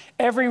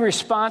 Every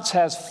response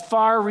has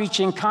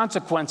far-reaching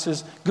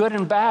consequences, good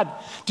and bad.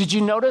 Did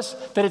you notice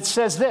that it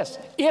says this?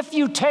 If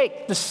you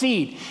take the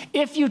seed,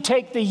 if you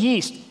take the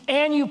yeast,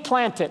 and you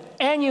plant it,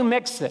 and you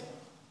mix it,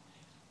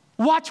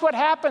 watch what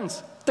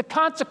happens. The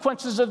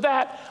consequences of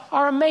that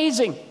are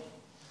amazing.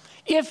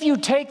 If you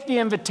take the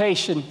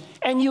invitation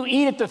and you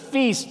eat at the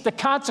feast, the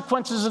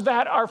consequences of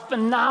that are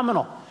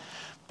phenomenal.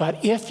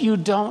 But if you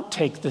don't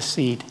take the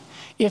seed,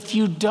 if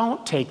you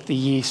don't take the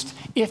yeast,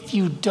 if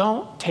you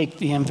don't take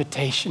the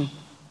invitation,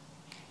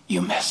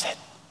 you miss it.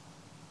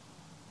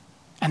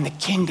 And the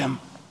kingdom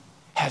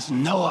has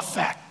no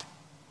effect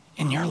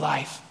in your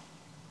life.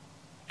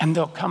 And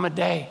there'll come a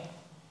day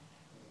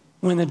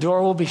when the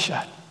door will be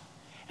shut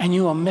and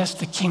you will miss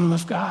the kingdom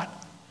of God.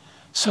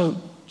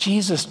 So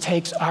Jesus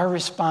takes our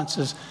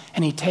responses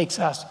and he takes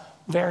us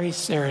very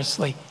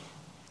seriously.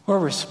 We're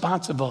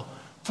responsible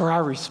for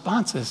our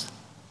responses.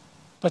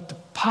 But the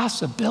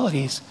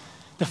possibilities,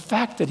 the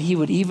fact that he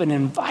would even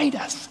invite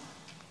us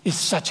is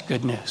such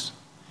good news.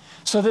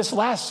 So this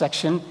last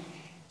section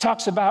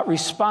talks about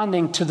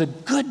responding to the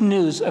good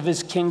news of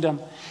his kingdom.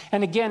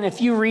 And again, if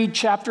you read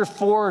chapter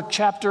 4 or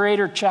chapter 8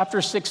 or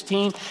chapter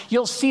 16,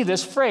 you'll see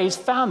this phrase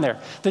found there,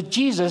 that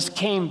Jesus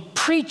came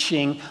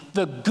preaching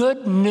the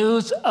good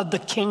news of the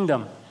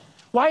kingdom.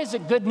 Why is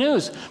it good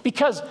news?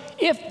 Because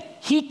if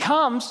he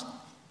comes,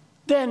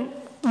 then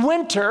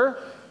winter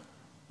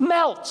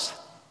melts.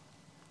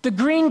 The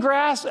green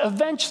grass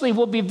eventually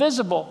will be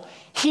visible.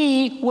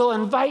 He will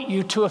invite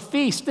you to a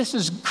feast. This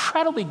is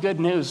incredibly good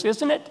news,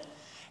 isn't it?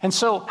 And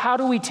so how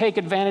do we take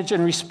advantage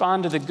and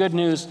respond to the good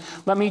news?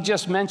 Let me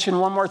just mention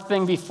one more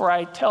thing before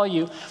I tell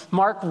you.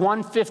 Mark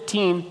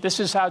 1:15, this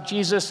is how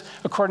Jesus,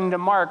 according to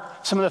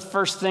Mark, some of the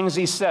first things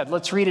he said.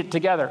 Let's read it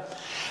together.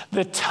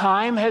 The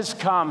time has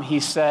come, he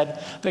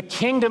said. The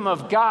kingdom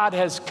of God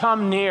has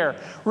come near.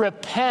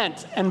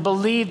 Repent and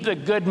believe the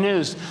good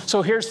news.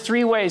 So here's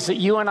 3 ways that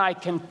you and I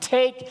can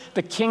take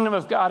the kingdom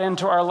of God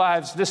into our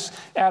lives this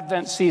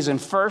Advent season.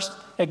 First,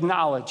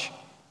 acknowledge.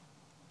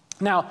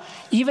 Now,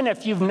 even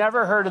if you've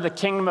never heard of the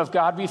kingdom of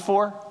God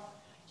before,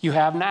 you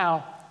have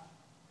now.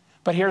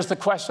 But here's the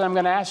question I'm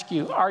going to ask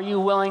you. Are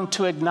you willing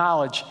to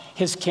acknowledge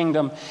his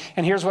kingdom?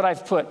 And here's what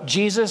I've put.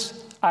 Jesus,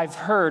 I've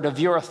heard of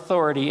your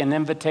authority and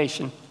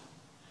invitation.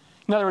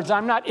 In other words,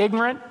 I'm not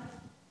ignorant.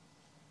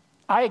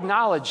 I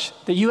acknowledge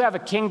that you have a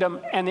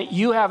kingdom and that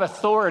you have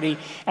authority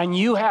and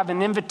you have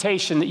an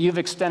invitation that you've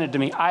extended to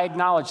me. I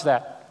acknowledge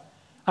that.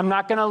 I'm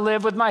not going to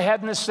live with my head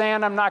in the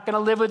sand. I'm not going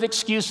to live with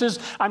excuses.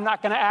 I'm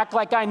not going to act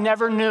like I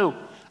never knew.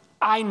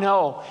 I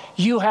know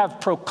you have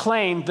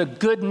proclaimed the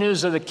good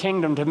news of the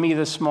kingdom to me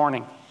this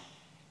morning.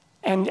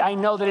 And I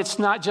know that it's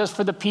not just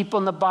for the people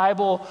in the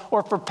Bible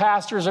or for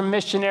pastors or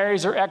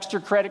missionaries or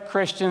extra credit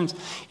Christians.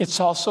 It's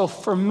also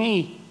for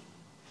me.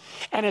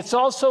 And it's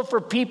also for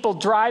people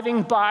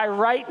driving by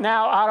right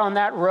now out on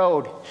that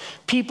road,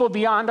 people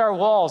beyond our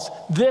walls.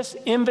 This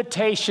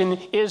invitation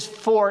is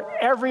for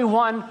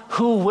everyone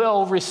who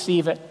will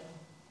receive it.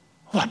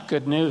 What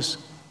good news.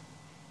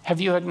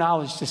 Have you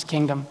acknowledged his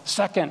kingdom?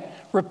 Second,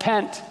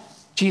 repent,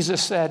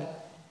 Jesus said.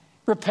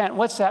 Repent,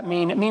 what's that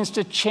mean? It means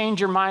to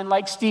change your mind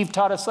like Steve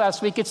taught us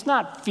last week. It's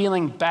not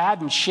feeling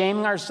bad and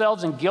shaming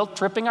ourselves and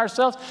guilt-tripping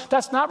ourselves.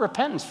 That's not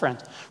repentance,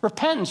 friends.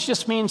 Repentance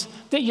just means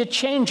that you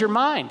change your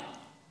mind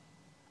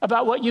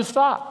about what you've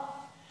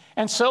thought.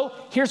 And so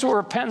here's what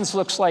repentance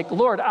looks like.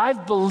 Lord,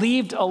 I've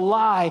believed a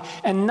lie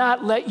and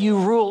not let you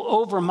rule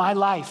over my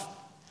life.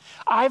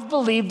 I've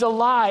believed a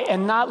lie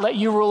and not let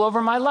you rule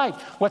over my life.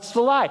 What's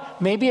the lie?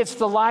 Maybe it's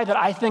the lie that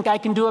I think I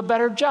can do a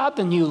better job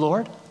than you,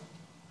 Lord.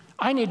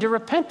 I need to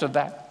repent of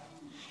that.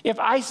 If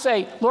I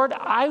say, Lord,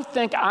 I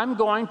think I'm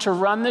going to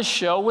run the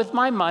show with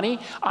my money,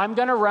 I'm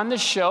going to run the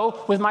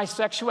show with my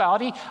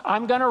sexuality,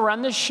 I'm going to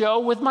run the show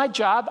with my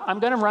job, I'm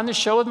going to run the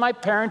show with my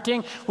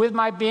parenting, with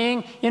my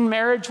being in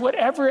marriage,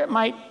 whatever it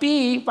might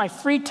be, my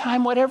free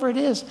time, whatever it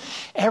is.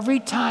 Every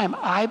time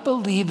I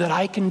believe that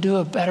I can do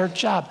a better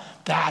job,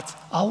 that's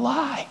a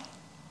lie.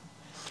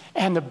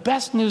 And the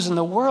best news in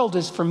the world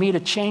is for me to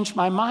change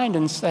my mind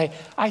and say,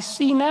 I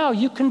see now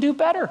you can do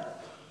better.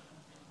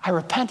 I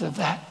repent of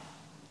that.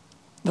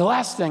 The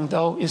last thing,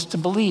 though, is to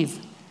believe.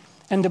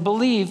 And to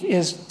believe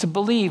is to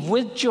believe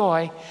with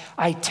joy.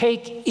 I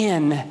take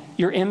in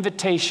your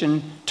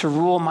invitation to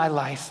rule my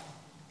life.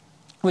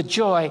 With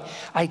joy,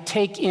 I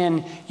take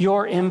in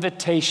your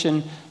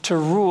invitation to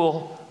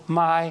rule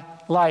my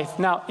life.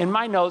 Now, in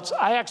my notes,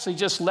 I actually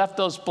just left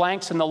those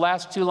blanks in the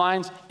last 2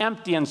 lines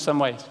empty in some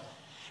ways.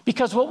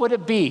 Because what would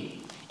it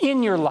be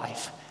in your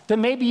life that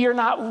maybe you're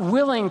not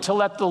willing to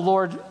let the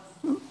Lord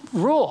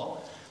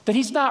rule? That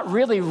he's not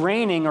really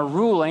reigning or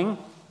ruling?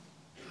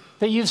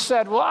 That you've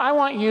said, well, I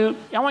want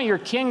your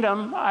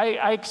kingdom,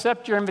 I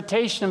accept your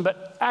invitation,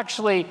 but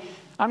actually,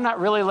 I'm not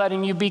really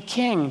letting you be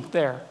king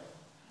there.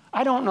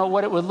 I don't know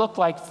what it would look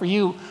like for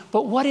you,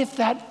 but what if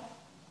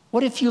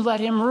you let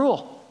him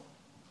rule?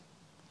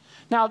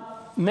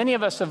 Now, many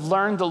of us have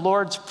learned the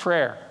Lord's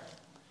Prayer.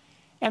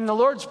 And the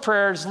Lord's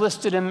Prayer is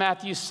listed in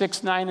Matthew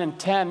 6, 9, and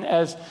 10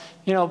 as,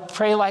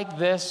 pray like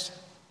this,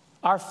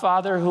 our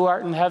Father who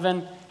art in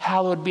heaven,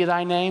 hallowed be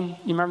thy name.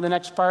 You remember the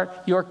next part?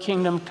 Your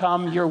kingdom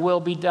come, your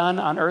will be done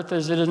on earth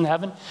as it is in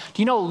heaven.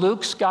 Do you know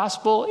Luke's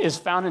gospel is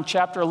found in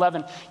chapter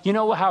 11? You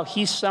know how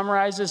he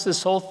summarizes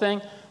this whole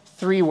thing?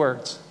 3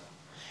 words.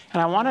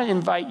 And I want to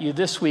invite you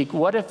this week,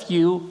 what if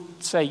you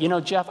say,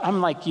 Jeff,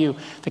 I'm like you.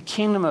 The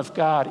kingdom of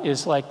God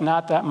is like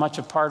not that much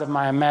a part of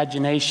my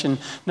imagination,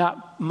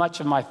 not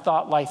much of my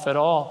thought life at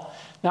all,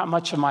 not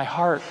much of my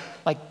heart.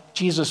 Like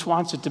Jesus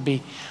wants it to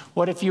be.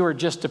 What if you were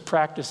just to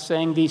practice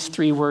saying these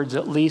 3 words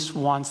at least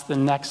once the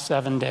next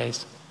 7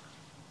 days?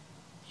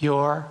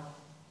 Your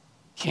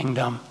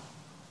kingdom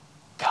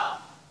come.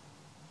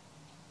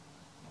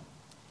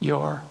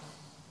 Your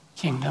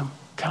kingdom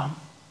come.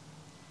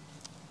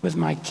 With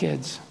my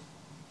kids,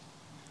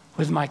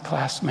 with my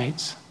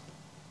classmates,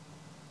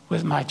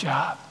 with my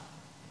job,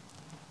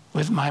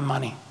 with my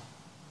money,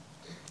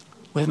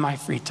 with my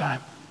free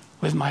time,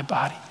 with my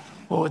body.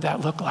 What would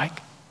that look like?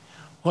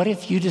 What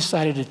if you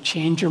decided to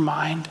change your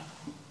mind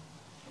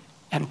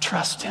and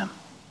trust him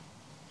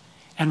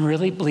and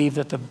really believe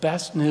that the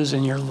best news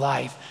in your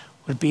life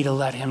would be to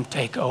let him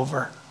take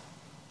over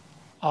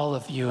all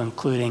of you,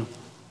 including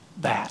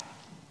that?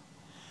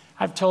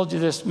 I've told you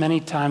this many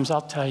times.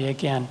 I'll tell you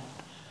again.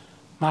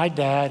 My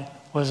dad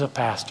was a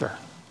pastor,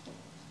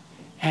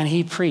 and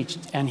he preached,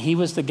 and he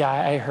was the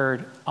guy I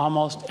heard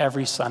almost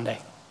every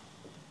Sunday.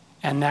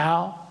 And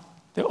now,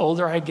 the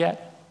older I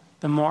get,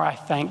 the more I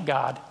thank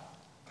God.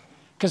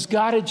 Because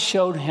God had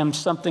showed him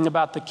something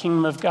about the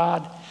kingdom of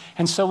God.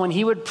 And so when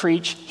he would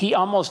preach, he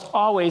almost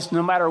always,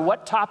 no matter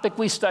what topic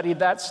we studied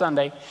that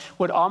Sunday,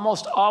 would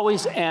almost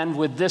always end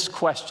with this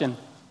question.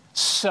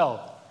 So,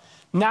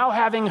 now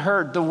having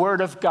heard the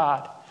word of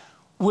God,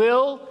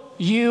 will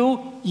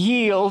you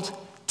yield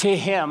to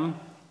him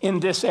in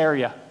this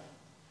area?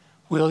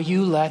 Will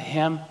you let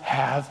him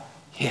have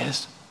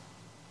his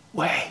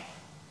way?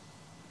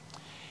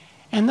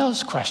 And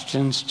those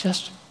questions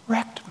just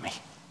wrecked me.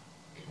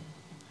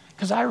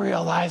 Because I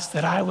realized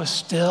that I was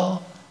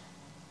still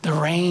the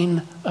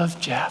reign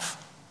of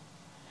Jeff.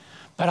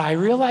 But I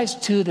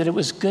realized too that it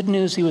was good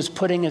news he was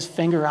putting his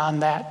finger on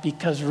that,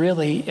 because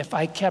really, if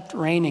I kept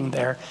reigning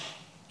there,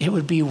 it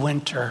would be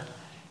winter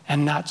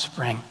and not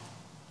spring.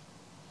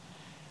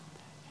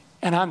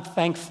 And I'm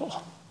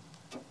thankful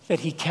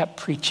that he kept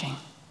preaching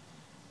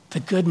the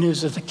good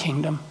news of the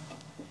kingdom.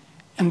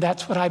 And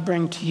that's what I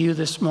bring to you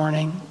this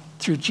morning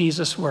through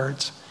Jesus'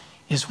 words,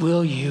 is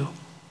will you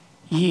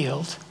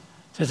yield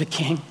to the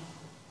King?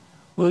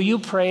 Will you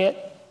pray it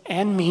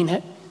and mean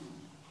it?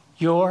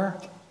 Your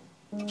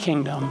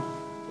kingdom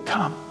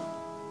come.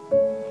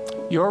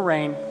 Your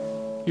reign,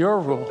 your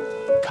rule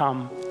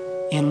come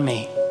in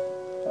me.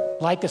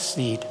 Like a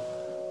seed,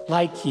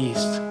 like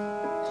yeast,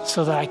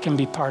 so that I can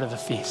be part of the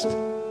feast.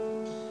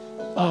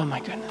 Oh my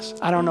goodness.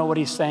 I don't know what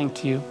he's saying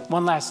to you.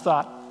 One last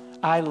thought.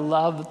 I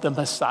love the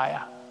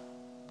Messiah.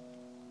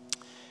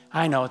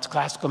 I know it's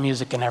classical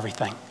music and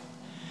everything,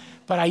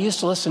 but I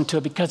used to listen to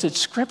it because it's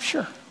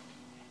scripture.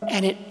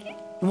 And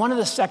one of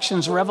the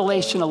sections,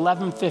 Revelation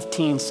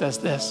 11:15 says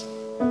this,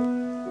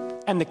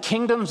 and the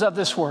kingdoms of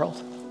this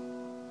world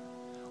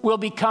will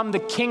become the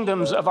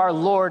kingdoms of our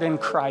Lord and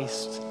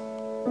Christ.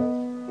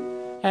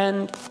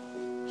 And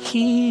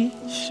he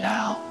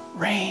shall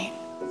reign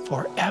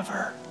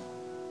forever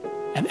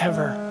and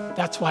ever.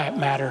 That's why it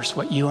matters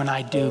what you and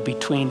I do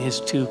between his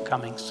 2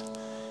 comings.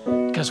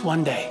 Because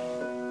one day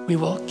we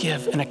will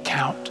give an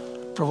account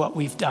for what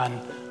we've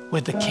done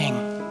with the King.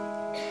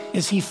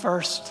 Is he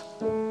first?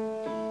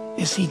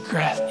 Is he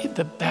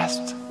the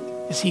best?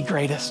 Is he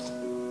greatest?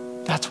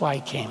 That's why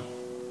he came.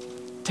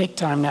 Take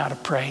time now to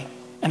pray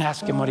and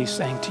ask him what he's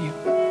saying to you.